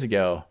 2 days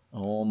ago.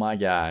 Oh my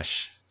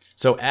gosh.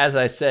 So as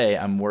I say,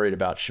 I'm worried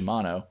about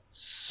Shimano.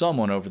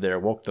 Someone over there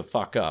woke the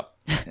fuck up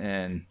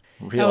and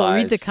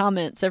realized. Read the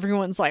comments.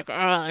 Everyone's like,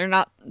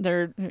 now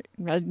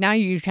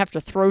you have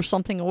to throw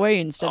something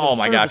away instead of servicing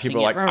it. Oh my God, people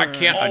are like, I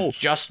can't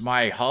adjust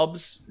my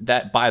hubs.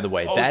 That, by the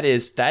way, that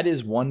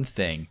is one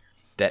thing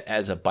that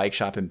as a bike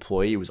shop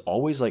employee was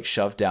always like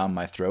shoved down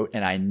my throat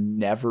and I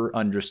never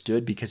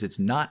understood because it's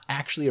not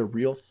actually a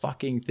real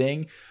fucking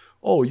thing.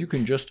 Oh, you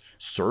can just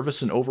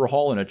service and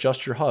overhaul and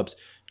adjust your hubs.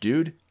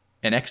 Dude,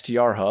 an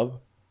XTR hub,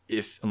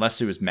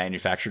 unless it was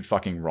manufactured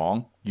fucking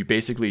wrong, you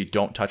basically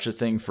don't touch the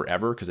thing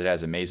forever because it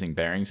has amazing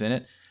bearings in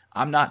it.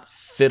 I'm not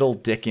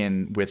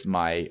fiddle-dicking with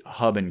my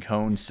hub and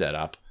cone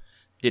setup.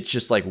 It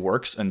just like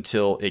works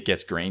until it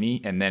gets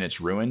grainy and then it's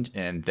ruined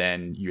and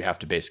then you have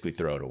to basically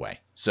throw it away.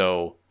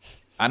 So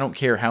I don't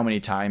care how many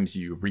times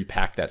you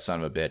repack that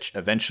son of a bitch.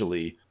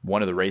 Eventually,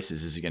 one of the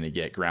races is going to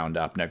get ground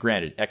up. Now,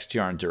 granted,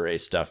 XTR and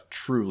Durace stuff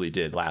truly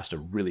did last a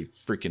really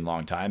freaking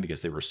long time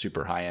because they were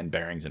super high-end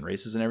bearings and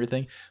races and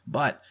everything.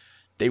 But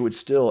they would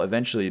still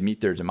eventually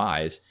meet their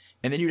demise.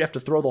 And then you'd have to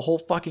throw the whole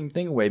fucking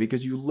thing away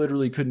because you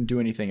literally couldn't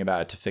do anything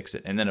about it to fix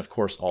it. And then, of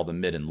course, all the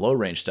mid and low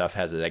range stuff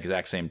has the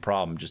exact same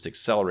problem, just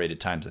accelerated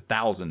times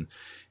 1,000.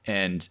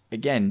 And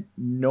again,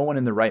 no one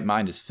in their right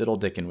mind is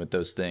fiddle-dicking with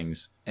those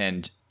things.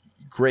 And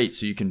great,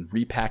 so you can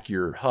repack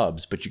your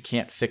hubs, but you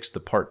can't fix the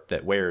part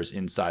that wears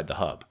inside the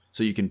hub.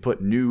 So you can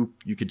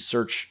you could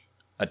search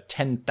a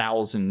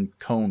 10,000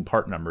 cone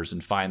part numbers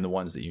and find the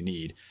ones that you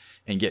need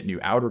and get new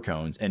outer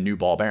cones and new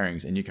ball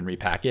bearings, and you can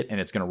repack it, and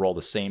it's going to roll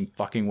the same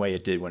fucking way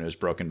it did when it was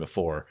broken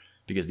before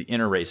because the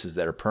inner races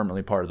that are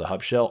permanently part of the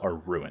hub shell are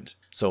ruined.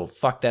 So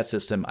fuck that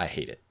system. I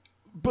hate it.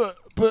 But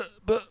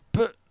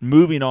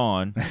moving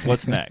on,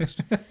 what's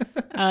next?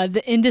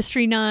 The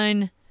Industry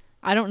 9,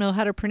 I don't know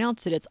how to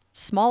pronounce it. It's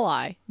small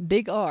I,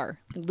 big R,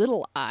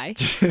 little I,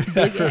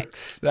 big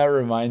X. That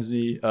reminds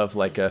me of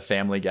like a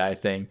Family Guy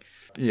thing.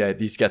 Yeah,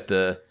 he's got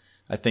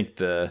I think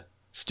the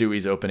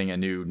Stewie's opening a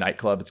new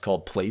nightclub. It's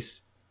called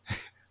Place.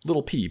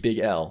 Little P, big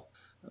L.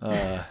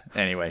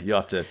 Anyway, you'll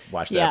have to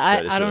watch that Yeah,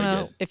 episode. It's I don't really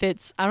know good. if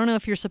it's. I don't know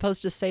if you're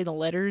supposed to say the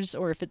letters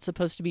or if it's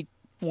supposed to be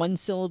one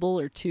syllable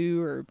or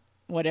two or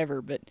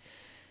whatever. But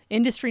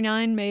Industry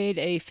 9 made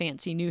a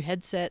fancy new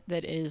headset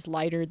that is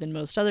lighter than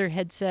most other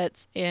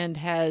headsets and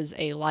has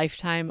a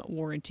lifetime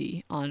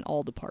warranty on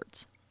all the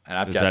parts.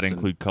 And Does that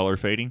include color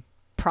fading?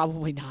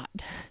 Probably not.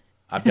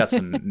 I've got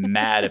some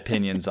mad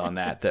opinions on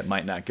that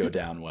might not go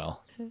down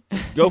well.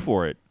 Go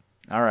for it.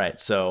 All right,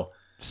 so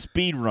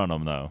Speed run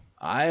them, though.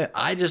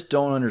 I just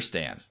don't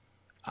understand.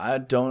 I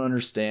don't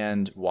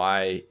understand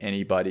why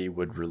anybody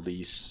would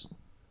release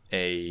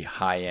a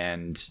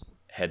high-end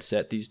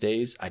headset these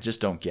days. I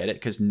just don't get it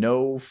because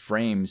no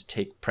frames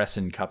take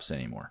press-in cups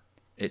anymore.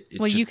 It's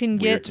Well, just you can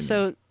weird get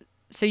to me.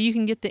 so you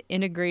can get the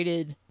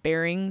integrated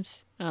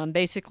bearings.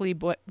 Basically,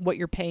 what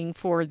you're paying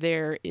for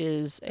there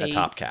is A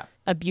top cap.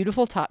 a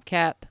beautiful top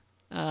cap,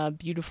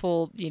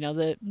 beautiful,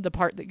 the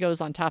part that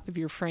goes on top of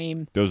your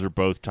frame. Those are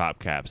both top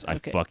caps. I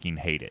Okay. fucking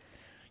hate it.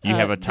 You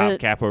have a top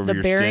cap over the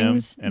your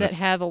bearings stem. And that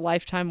have a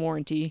lifetime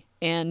warranty,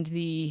 and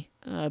the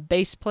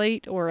base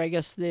plate, or I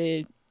guess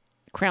the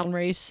crown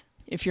race,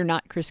 if you're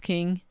not Chris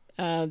King,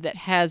 that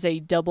has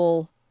a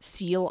double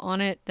seal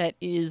on it that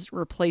is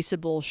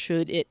replaceable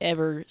should it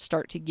ever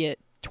start to get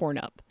torn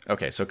up.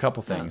 Okay, so a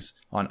couple things.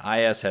 On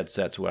IS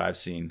headsets, what I've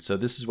seen. So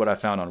this is what I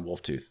found on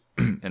Wolftooth.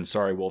 And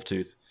sorry,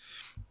 Wolftooth.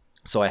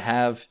 So I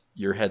have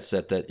your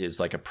headset that is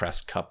like a press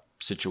cup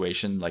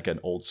situation, like an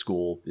old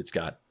school, it's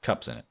got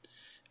cups in it.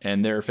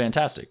 And they're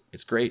fantastic.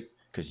 It's great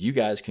because you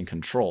guys can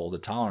control the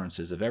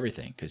tolerances of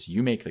everything because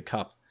you make the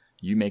cup,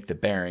 you make the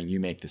bearing,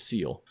 you make the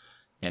seal.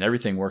 And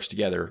everything works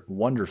together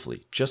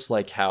wonderfully, just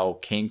like how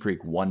Cane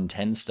Creek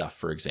 110 stuff,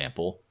 for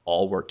example,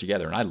 all work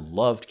together. And I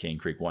loved Cane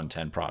Creek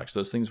 110 products.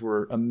 Those things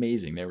were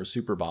amazing. They were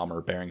super bomber.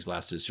 Bearings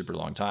lasted a super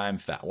long time,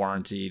 fat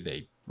warranty.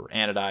 They were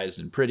anodized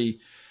and pretty.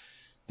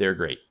 They're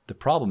great. The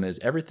problem is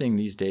everything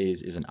these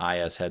days is an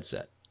IS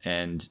headset.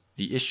 And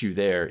the issue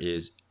there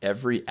is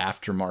every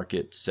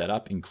aftermarket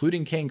setup,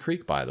 including Cane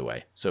Creek, by the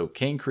way. So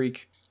Cane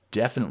Creek,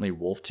 definitely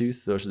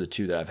Wolftooth. Those are the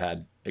two that I've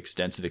had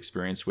extensive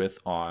experience with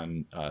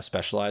on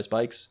Specialized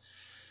bikes.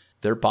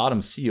 Their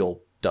bottom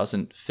seal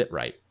doesn't fit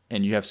right.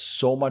 And you have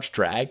so much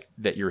drag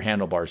that your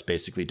handlebars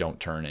basically don't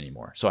turn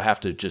anymore. So I have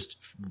to just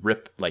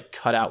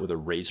cut out with a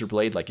razor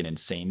blade like an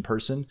insane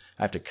person.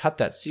 I have to cut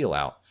that seal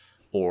out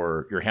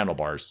or your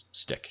handlebars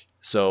stick.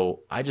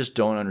 So I just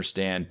don't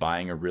understand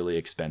buying a really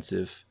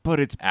expensive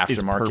it's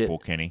aftermarket purple,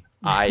 Kenny.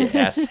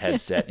 IS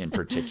headset in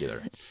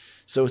particular.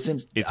 So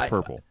since It's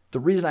purple. The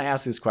reason I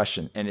ask this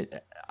question, and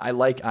I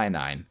like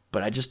i9,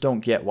 but I just don't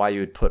get why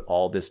you would put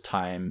all this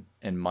time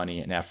and money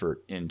and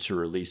effort into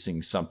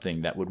releasing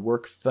something that would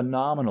work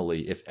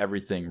phenomenally if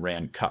everything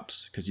ran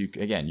cups. Because you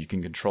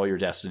can control your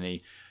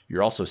destiny.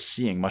 You're also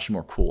seeing much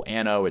more cool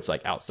ano. It's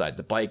like outside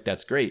the bike.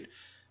 That's great.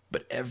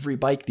 But every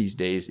bike these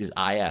days is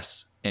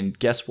IS. And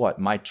guess what?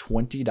 My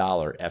 $20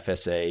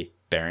 FSA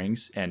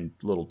bearings and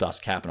little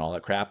dust cap and all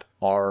that crap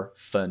are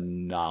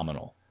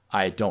phenomenal.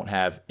 I don't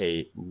have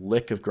a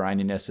lick of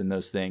grindiness in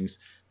those things.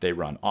 They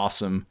run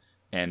awesome,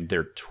 and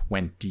they're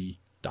 $20.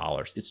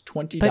 It's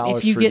 $20 But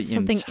if you for get the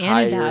something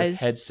entire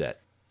anodized,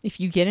 headset. if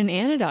you get an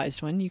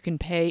anodized one, you can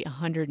pay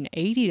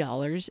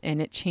 $180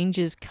 and it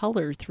changes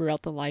color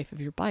throughout the life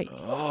of your bike.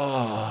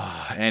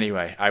 Oh,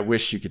 anyway, I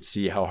wish you could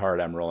see how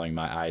hard I'm rolling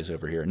my eyes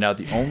over here. Now,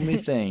 the only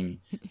thing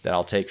that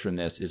I'll take from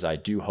this is I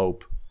do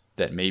hope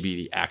that maybe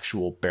the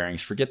actual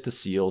bearings, forget the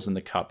seals and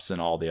the cups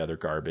and all the other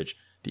garbage,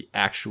 the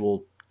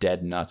actual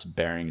dead nuts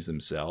bearings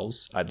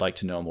themselves. I'd like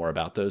to know more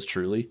about those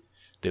truly.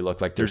 They look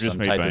like they're just some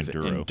made type by of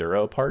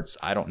enduro parts.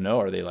 I don't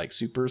know. Are they like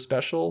super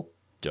special?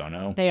 Don't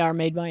know. They are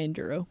made by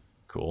Enduro.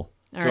 Cool.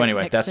 All So right,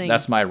 anyway, next thing.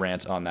 that's my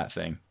rant on that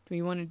thing. Do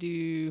we want to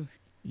do...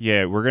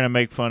 Yeah, we're gonna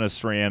make fun of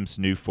SRAM's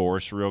new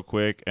Force real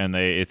quick, and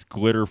it's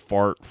glitter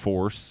fart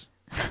Force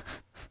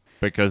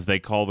because they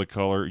call the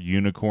color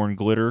unicorn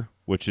glitter,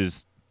 which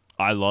is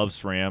I love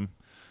SRAM.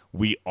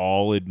 We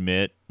all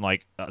admit,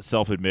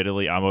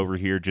 self-admittedly, I'm over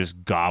here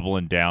just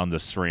gobbling down the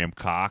SRAM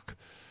cock.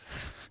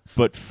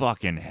 But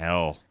fucking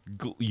hell,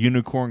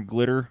 unicorn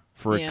glitter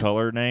for a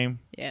color name?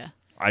 Yeah.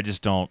 I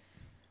just don't.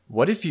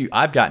 What if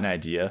I've got an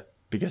idea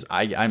because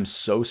I'm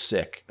so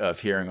sick of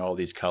hearing all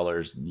these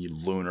colors, the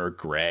lunar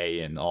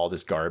gray and all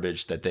this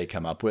garbage that they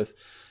come up with.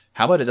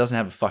 How about it doesn't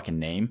have a fucking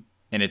name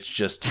and it's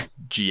just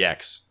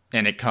GX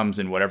and it comes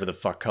in whatever the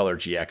fuck color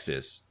GX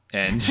is.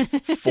 And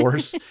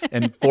Force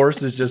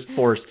is just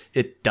Force.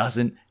 It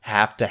doesn't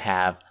have to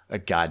have a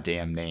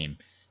goddamn name.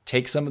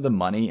 Take some of the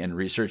money and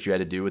research you had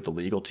to do with the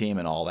legal team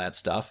and all that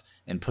stuff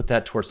and put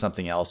that towards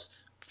something else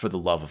for the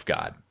love of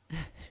God.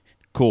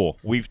 Cool.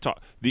 We've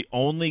talked. The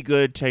only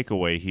good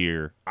takeaway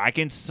here, I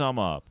can sum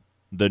up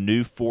the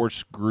new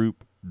Force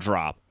group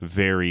drop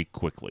very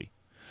quickly.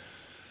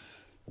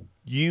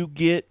 You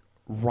get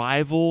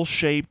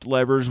rival-shaped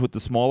levers with the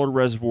smaller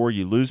reservoir.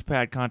 You lose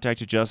pad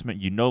contact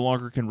adjustment. You no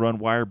longer can run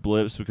wire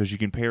blips because you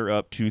can pair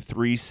up to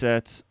 3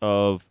 sets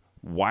of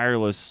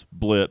wireless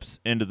blips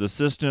into the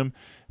system.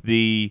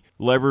 The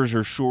levers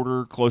are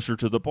shorter, closer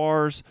to the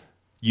bars.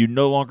 You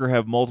no longer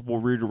have multiple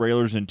rear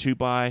derailleurs and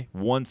 2x.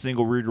 One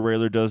single rear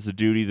derailleur does the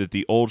duty that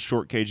the old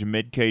short cage and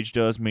mid cage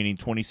does, meaning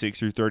 26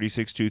 through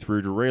 36 tooth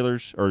rear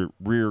derailleurs or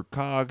rear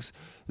cogs.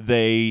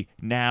 They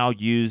now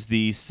use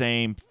the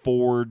same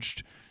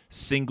forged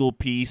single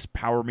piece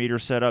power meter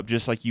setup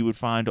just like you would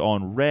find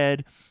on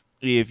Red.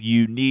 If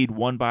you need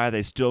 1x,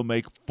 they still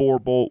make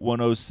 4-bolt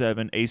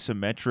 107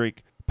 asymmetric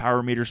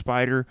power meter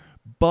spider.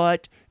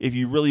 But if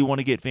you really want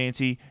to get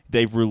fancy,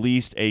 they've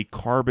released a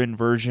carbon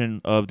version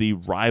of the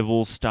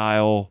rival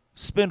style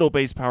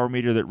spindle-based power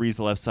meter that reads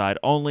the left side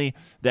only.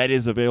 That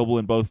is available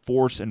in both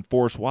Force and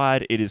Force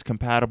Wide. It is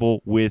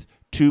compatible with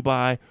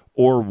 2x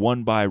or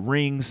 1x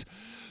rings.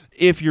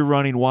 If you're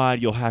running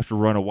wide, you'll have to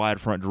run a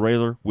wide front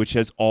derailleur, which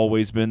has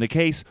always been the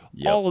case.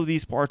 Yep. All of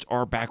these parts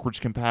are backwards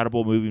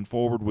compatible moving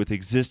forward with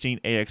existing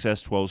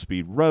AXS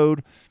 12-speed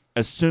road,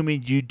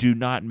 assuming you do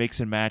not mix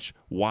and match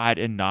wide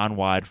and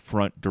non-wide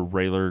front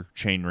derailleur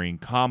chainring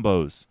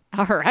combos.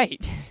 All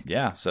right.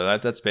 Yeah, so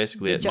that's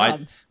basically Good it.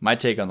 job. My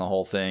take on the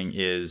whole thing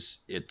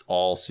is it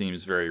all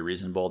seems very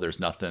reasonable. There's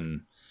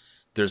nothing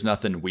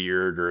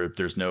weird or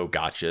there's no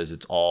gotchas.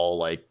 It's all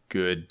like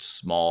good,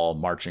 small,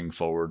 marching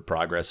forward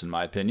progress in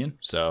my opinion.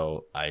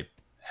 So I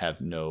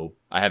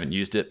haven't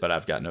used it, but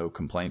I've got no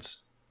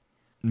complaints.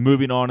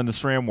 Moving on in the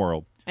SRAM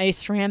world. A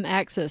SRAM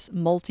Access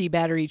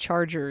multi-battery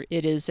charger.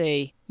 It is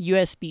a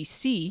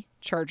USB-C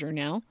charger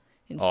now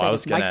instead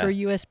of micro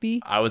USB.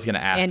 I was gonna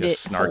ask And a it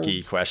snarky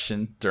holds-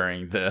 question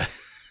during the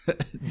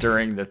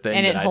during the thing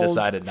And it that I holds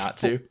decided not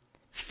to.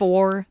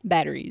 4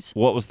 batteries.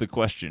 What was the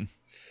question?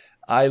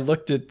 I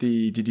looked at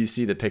did you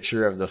see the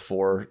picture of the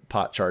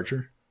 4-pot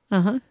charger?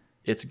 Uh-huh.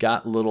 It's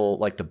got little,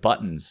 like the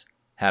buttons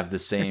have the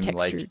same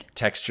like textured.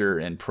 texture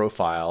and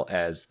profile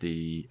as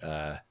the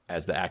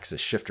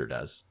Axis shifter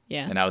does.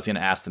 Yeah. And I was going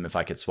to ask them if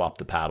I could swap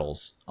the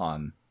paddles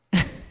on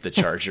the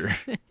charger.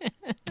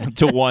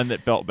 To one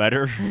that felt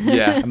better?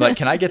 Yeah. I'm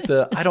like, I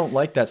don't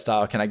like that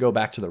style. Can I go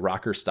back to the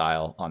rocker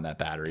style on that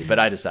battery? But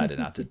I decided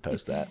not to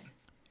post that.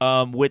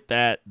 With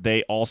that,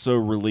 they also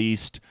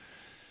released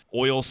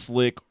oil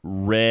slick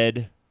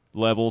red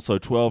level, so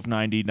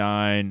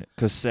 $12.99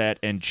 cassette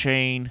and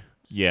chain.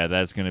 Yeah,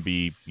 that's going to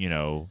be,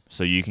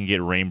 so you can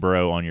get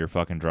Rainbow on your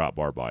fucking drop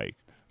bar bike.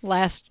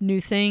 Last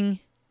new thing,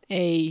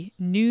 a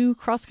new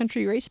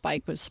cross-country race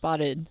bike was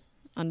spotted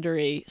under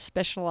a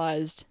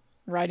specialized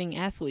riding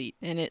athlete,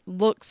 and it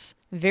looks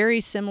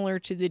very similar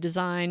to the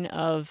design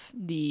of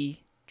the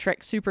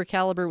Trek Super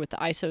Caliber with the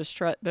ISO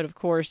strut, but of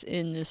course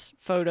in this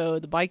photo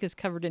the bike is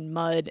covered in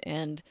mud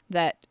and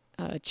that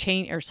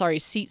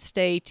seat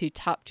stay to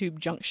top tube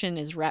junction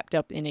is wrapped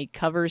up in a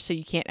cover so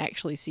you can't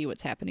actually see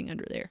what's happening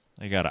under there.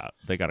 They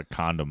got a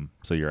condom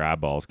so your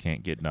eyeballs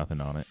can't get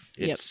nothing on it.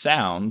 It Yep.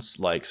 sounds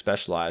like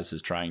Specialized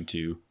is trying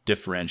to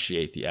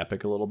differentiate the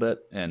Epic a little bit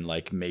and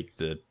like make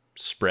the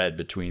spread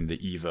between the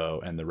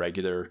Evo and the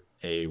regular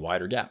a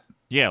wider gap.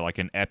 Yeah, like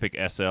an Epic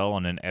SL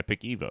and an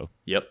Epic Evo.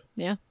 Yep.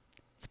 Yeah,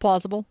 it's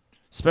plausible.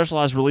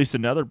 Specialized released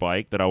another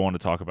bike that I want to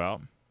talk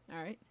about. All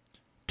right.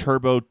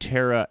 Turbo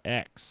Terra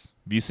X.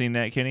 Have you seen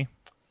that, Kenny?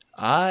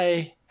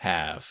 I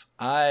have.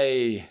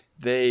 It's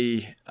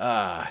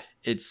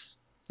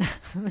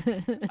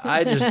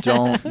I just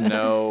don't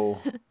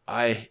know.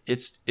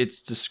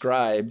 It's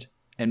described,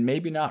 and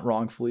maybe not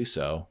wrongfully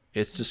so,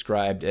 it's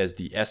described as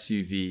the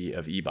SUV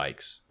of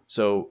e-bikes.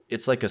 So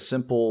it's like a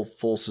simple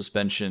full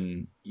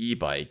suspension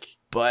e-bike,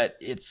 but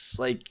it's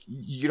like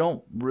you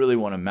don't really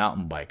want a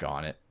mountain bike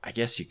on it. I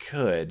guess you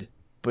could,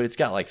 but it's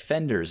got like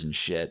fenders and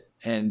shit.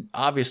 And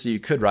obviously you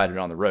could ride it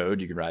on the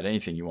road. You could ride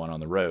anything you want on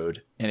the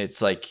road. And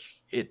it's like,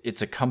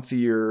 it's a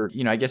comfier,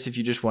 I guess if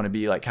you just want to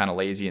be like kind of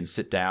lazy and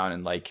sit down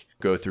and like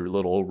go through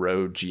little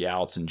road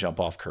G-outs and jump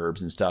off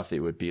curbs and stuff, it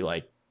would be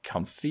like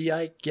comfy,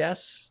 I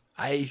guess.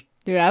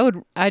 Dude,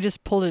 I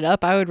just pulled it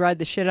up. I would ride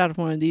the shit out of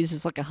one of these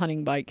as like a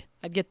hunting bike.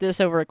 I'd get this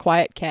over a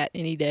Quiet Cat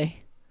any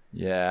day.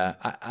 Yeah,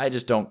 I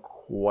just don't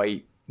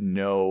quite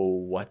know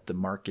what the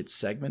market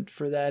segment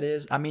for that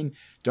is. I mean,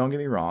 don't get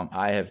me wrong.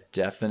 I have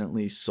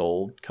definitely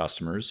sold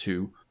customers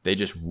who they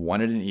just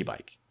wanted an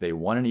e-bike. They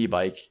want an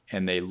e-bike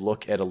and they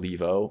look at a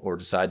Levo or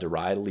decide to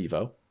ride a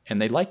Levo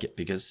and they like it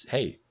because,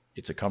 hey,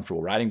 it's a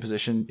comfortable riding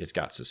position. It's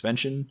got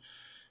suspension.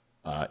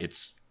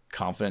 It's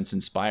confidence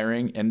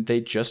inspiring, and they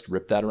just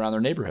rip that around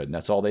their neighborhood, and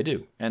that's all they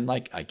do. And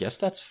like, I guess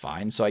that's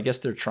fine. So I guess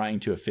they're trying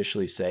to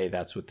officially say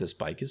that's what this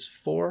bike is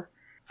for.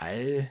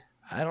 I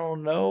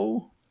don't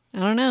know. I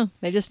don't know.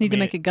 They just need to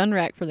make a gun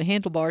rack for the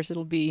handlebars.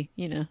 It'll be,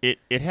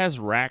 It has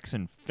racks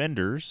and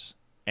fenders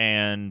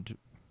and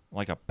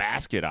like a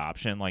basket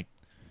option. Like,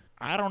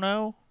 I don't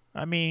know.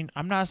 I mean,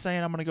 I'm not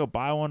saying I'm going to go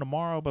buy one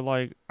tomorrow, but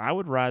like, I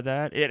would ride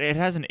that. It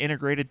has an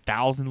integrated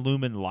 1,000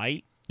 lumen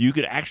light. You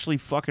could actually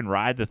fucking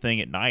ride the thing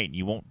at night and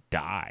you won't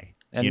die.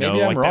 And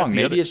maybe I'm wrong.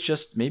 Maybe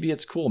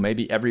it's cool.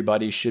 Maybe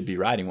everybody should be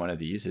riding one of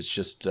these. It's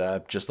just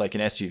like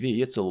an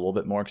SUV. It's a little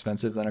bit more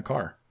expensive than a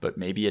car, but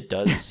maybe it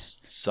does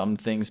some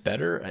things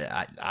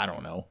better. I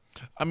don't know.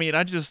 I mean,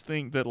 I just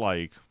think that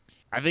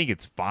I think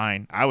it's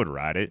fine. I would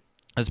ride it,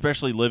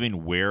 especially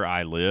living where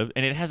I live.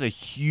 And it has a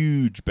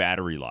huge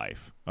battery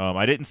life.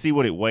 I didn't see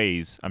what it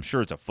weighs. I'm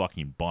sure it's a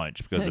fucking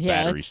bunch because the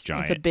battery's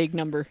giant. It's a big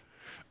number.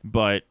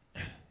 But,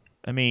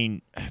 I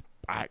mean,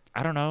 I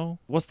don't know.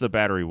 What's the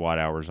battery watt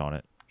hours on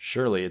it?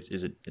 Surely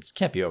it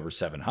can't be over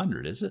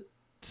 700, is it?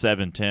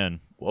 710.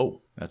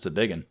 Whoa, that's a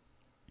big one.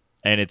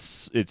 And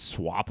it's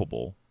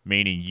swappable,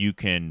 meaning you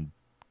can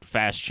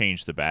fast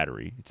change the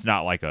battery. It's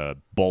not like a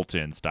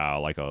bolt-in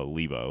style like a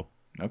Levo.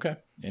 Okay,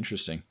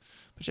 interesting.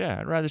 But yeah,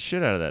 I'd ride the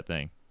shit out of that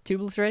thing.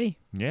 Tubeless ready.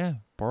 Yeah,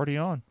 party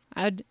on.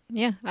 I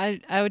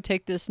would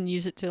take this and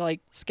use it to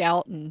like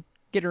scout and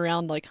get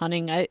around like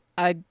hunting. I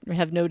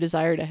have no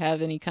desire to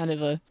have any kind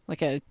of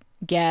a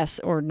gas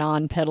or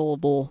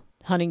non-pedalable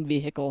hunting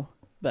vehicle,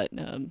 but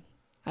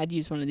I'd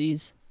use one of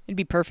these. It'd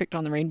be perfect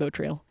on the Rainbow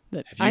Trail.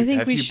 But I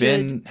think we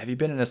should. Have you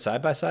been in a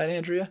side by side,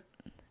 Andrea?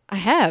 I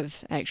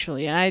have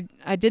actually. I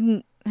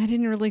didn't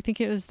really think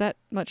it was that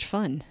much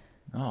fun.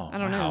 Oh, I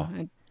don't know.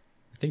 I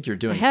think you're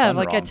doing. I have fun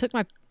like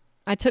wrong.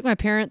 I took my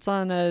parents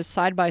on a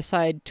side by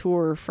side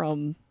tour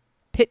from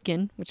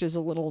Pitkin, which is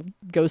a little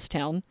ghost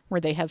town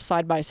where they have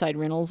side by side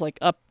rentals like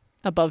up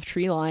above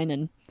tree line,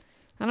 and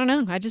I don't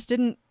know.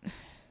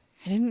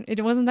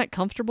 It wasn't that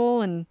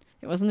comfortable and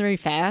it wasn't very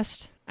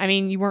fast. I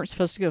mean, you weren't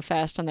supposed to go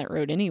fast on that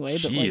road anyway.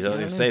 But Jeez, I was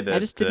gonna say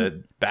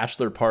the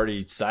bachelor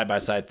party side by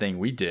side thing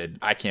we did.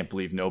 I can't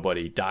believe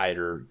nobody died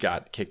or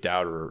got kicked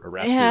out or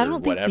arrested or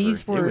whatever.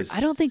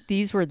 I don't think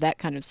these were that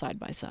kind of side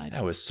by side.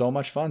 That was so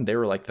much fun. They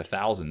were like the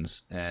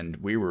thousands, and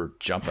we were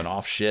jumping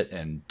off shit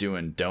and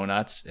doing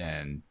donuts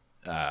and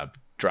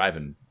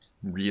driving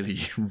really,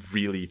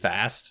 really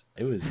fast.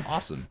 It was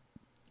awesome.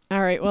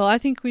 All right. Well, I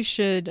think we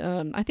should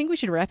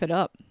wrap it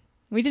up.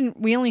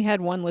 We only had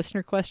one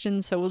listener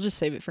question, so we'll just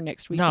save it for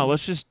next week. No,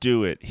 let's just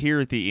do it here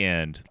at the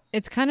end.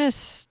 It's kind of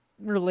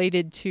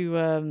related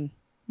to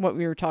what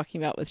we were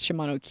talking about with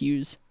Shimano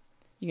CUES.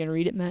 You gonna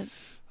read it, Matt? This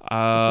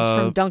is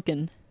from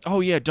Duncan.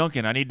 Oh yeah,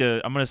 Duncan. I'm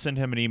gonna send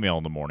him an email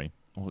in the morning.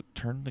 Well,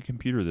 turn the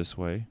computer this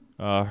way.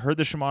 Heard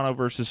the Shimano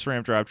versus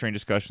SRAM drivetrain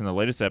discussion in the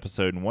latest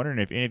episode and wondering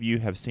if any of you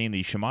have seen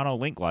the Shimano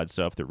Linkguide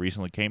stuff that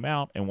recently came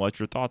out and what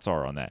your thoughts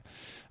are on that.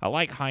 I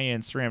like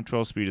high-end SRAM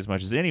 12-speed as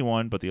much as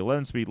anyone, but the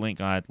 11-speed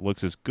Linkguide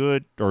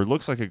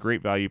looks like a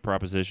great value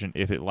proposition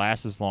if it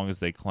lasts as long as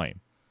they claim.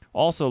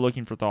 Also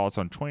looking for thoughts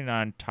on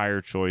 29 tire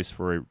choice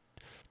for a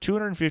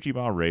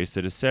 250-mile race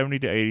that is 70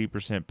 to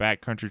 80%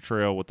 backcountry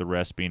trail with the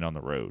rest being on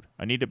the road.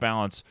 I need to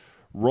balance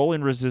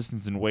rolling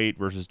resistance and weight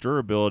versus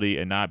durability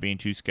and not being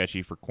too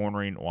sketchy for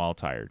cornering while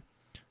tired.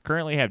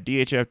 Currently have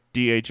DHF,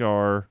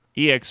 DHR,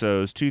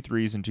 EXOs,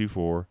 2.3s and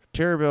 2.4,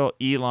 Terraville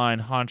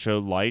E-Line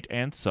Honcho Light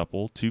and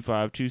Supple,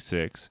 2.5,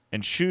 2.6,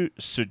 and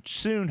should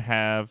soon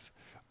have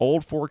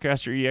old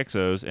Forecaster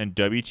EXOs and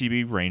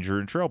WTB Ranger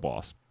and Trail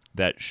Boss.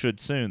 That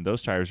should soon.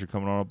 Those tires are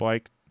coming on a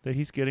bike that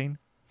he's getting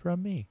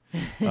from me.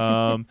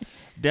 Down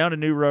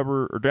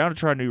to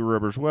try new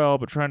rubber as well,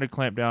 but trying to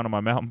clamp down on my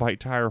mountain bike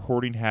tire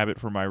hoarding habit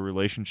for my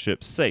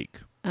relationship's sake.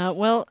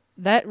 Well,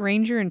 that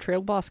Ranger and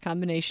Trail Boss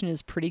combination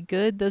is pretty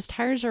good. Those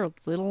tires are a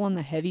little on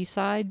the heavy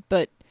side,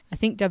 but I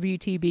think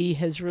WTB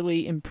has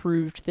really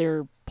improved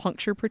their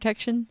puncture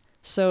protection.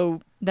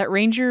 So that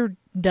Ranger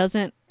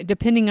doesn't,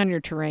 depending on your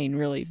terrain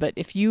really, but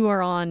if you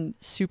are on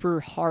super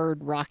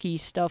hard rocky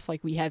stuff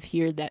like we have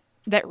here, that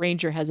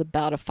Ranger has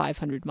about a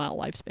 500-mile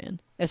lifespan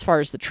as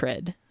far as the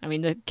tread. I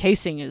mean, the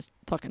casing is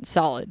fucking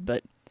solid,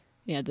 but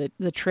yeah,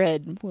 the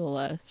tread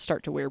will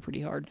start to wear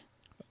pretty hard.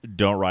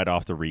 Don't ride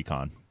off the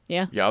Recon.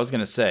 Yeah. Yeah, I was going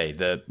to say,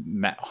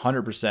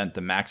 100%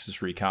 the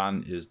Maxxis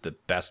Recon is the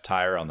best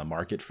tire on the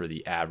market for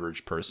the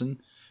average person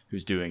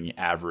who's doing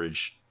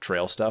average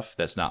trail stuff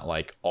that's not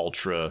like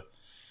ultra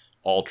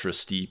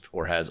steep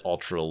or has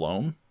ultra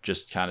loam,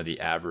 just kind of the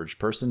average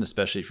person,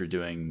 especially if you're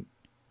doing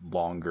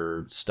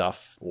longer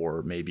stuff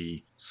or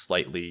maybe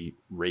slightly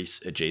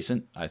race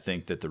adjacent. I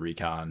think that the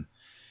Recon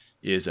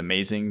is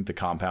amazing. The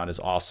compound is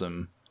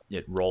awesome.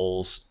 It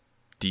rolls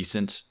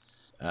decent.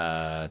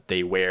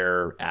 They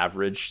wear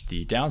average.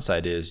 The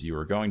downside is you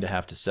are going to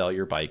have to sell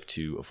your bike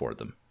to afford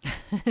them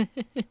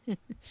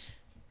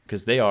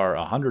because they are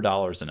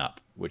 $100 and up,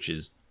 which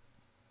is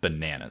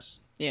bananas.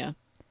 Yeah.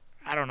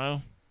 I don't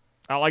know.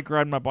 I like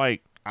riding my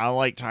bike. I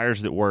like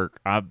tires that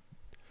work.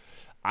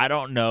 I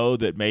don't know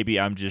that maybe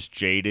I'm just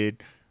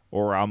jaded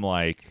or I'm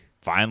like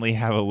finally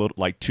have a little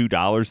like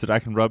 $2 that I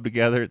can rub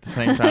together at the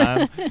same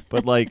time.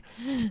 But like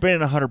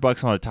spending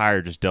 $100 on a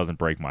tire just doesn't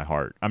break my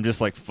heart. I'm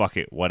just like, fuck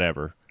it,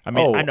 whatever. I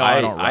mean, I know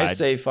I don't ride. I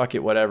say fuck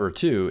it, whatever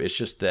too. It's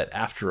just that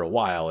after a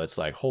while, it's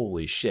like,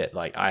 holy shit,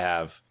 like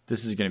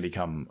this is going to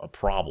become a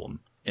problem.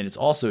 And it's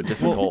also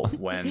difficult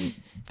when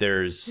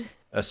there's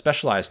a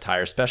Specialized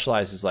tire.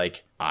 Specialized is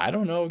like, I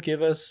don't know,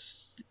 give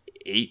us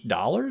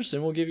 $8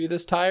 and we'll give you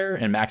this tire.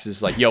 And Max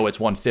is like, yo, it's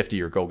 $150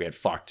 or go get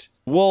fucked.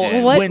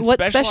 Well, when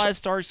Specialized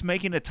starts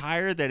making a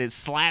tire that it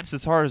slaps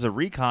as hard as a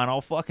Recon, I'll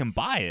fucking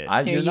buy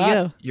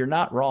it. You're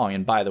not wrong.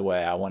 And by the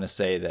way, I want to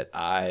say that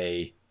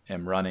I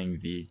am running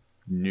the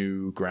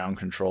new ground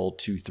control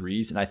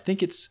 2.3s, and I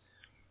think it's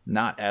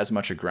not as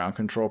much a ground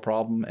control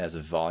problem as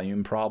a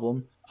volume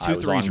problem.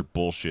 2.3s are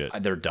bullshit.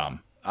 They're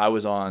dumb. I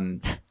was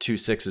on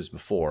 2.6s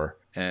before,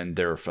 and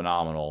they're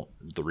phenomenal.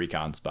 The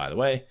Recons, by the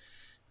way.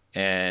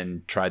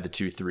 And tried the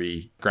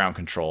 2-3 ground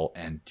control,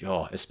 and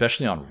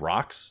especially on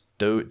rocks,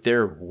 though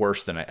they're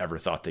worse than I ever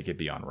thought they could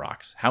be on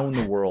rocks. How in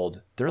the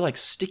world? They're like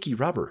sticky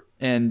rubber,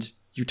 and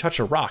you touch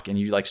a rock and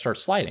you like start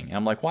sliding. And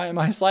I'm like, why am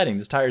I sliding?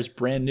 This tire is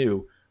brand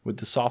new with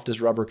the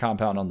softest rubber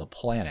compound on the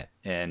planet,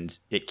 and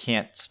it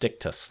can't stick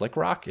to slick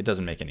rock. It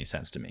doesn't make any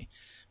sense to me.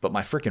 But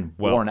my freaking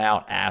worn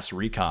out ass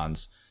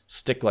Recons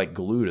stick like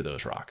glue to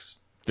those rocks.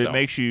 If it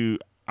makes you,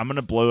 I'm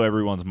gonna blow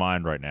everyone's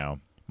mind right now.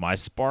 My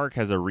Spark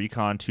has a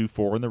Recon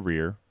 2.4 in the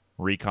rear,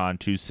 Recon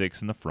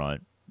 2.6 in the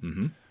front.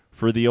 Mm-hmm.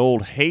 For the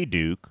old Hey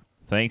Duke,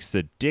 thanks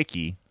to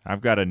Dickie,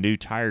 I've got a new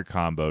tire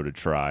combo to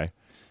try.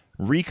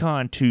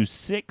 Recon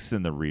 2.6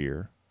 in the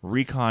rear,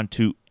 Recon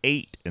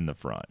 2.8 in the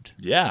front.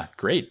 Yeah,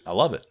 great. I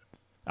love it.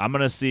 I'm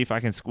going to see if I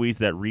can squeeze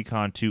that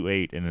Recon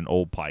 2.8 in an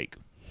old Pike.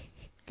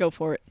 Go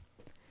for it.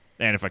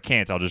 And if I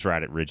can't, I'll just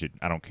ride it rigid.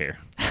 I don't care.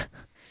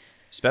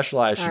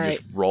 Specialized should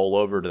just roll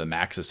over to the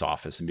Maxxis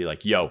office and be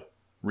like, yo,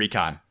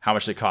 Recon, how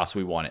much it costs?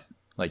 We want it.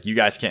 Like, you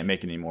guys can't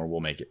make it anymore. We'll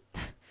make it.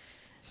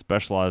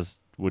 Specialized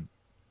would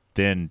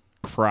then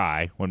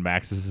cry when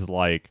Maxxis is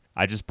like,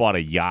 I just bought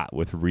a yacht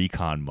with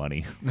Recon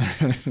money.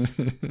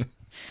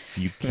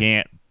 You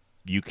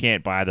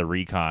can't buy the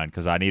Recon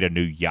because I need a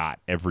new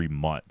yacht every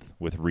month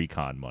with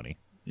Recon money.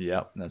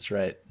 Yep, that's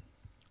right.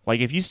 Like,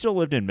 if you still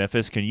lived in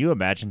Memphis, can you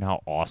imagine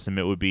how awesome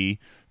it would be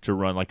to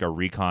run like a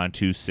Recon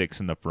 2.6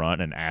 in the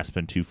front and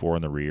Aspen 2.4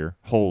 in the rear?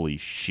 Holy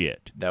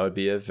shit. That would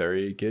be a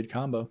very good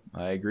combo.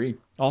 I agree.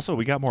 Also,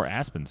 we got more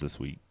Aspens this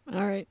week.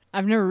 All right.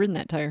 I've never ridden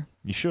that tire.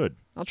 You should.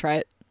 I'll try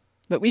it.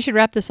 But we should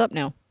wrap this up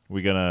now.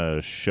 We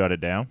gonna shut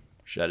it down?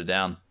 Shut it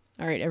down.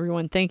 All right,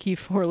 everyone. Thank you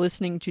for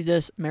listening to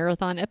this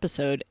marathon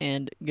episode,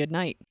 and good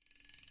night.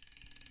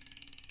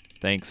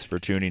 Thanks for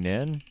tuning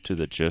in to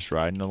the Just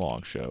Riding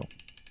Along show.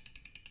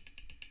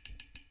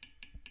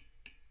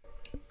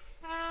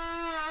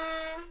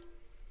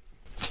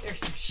 There's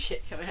some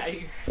shit coming out of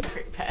your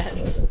brake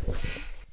pads.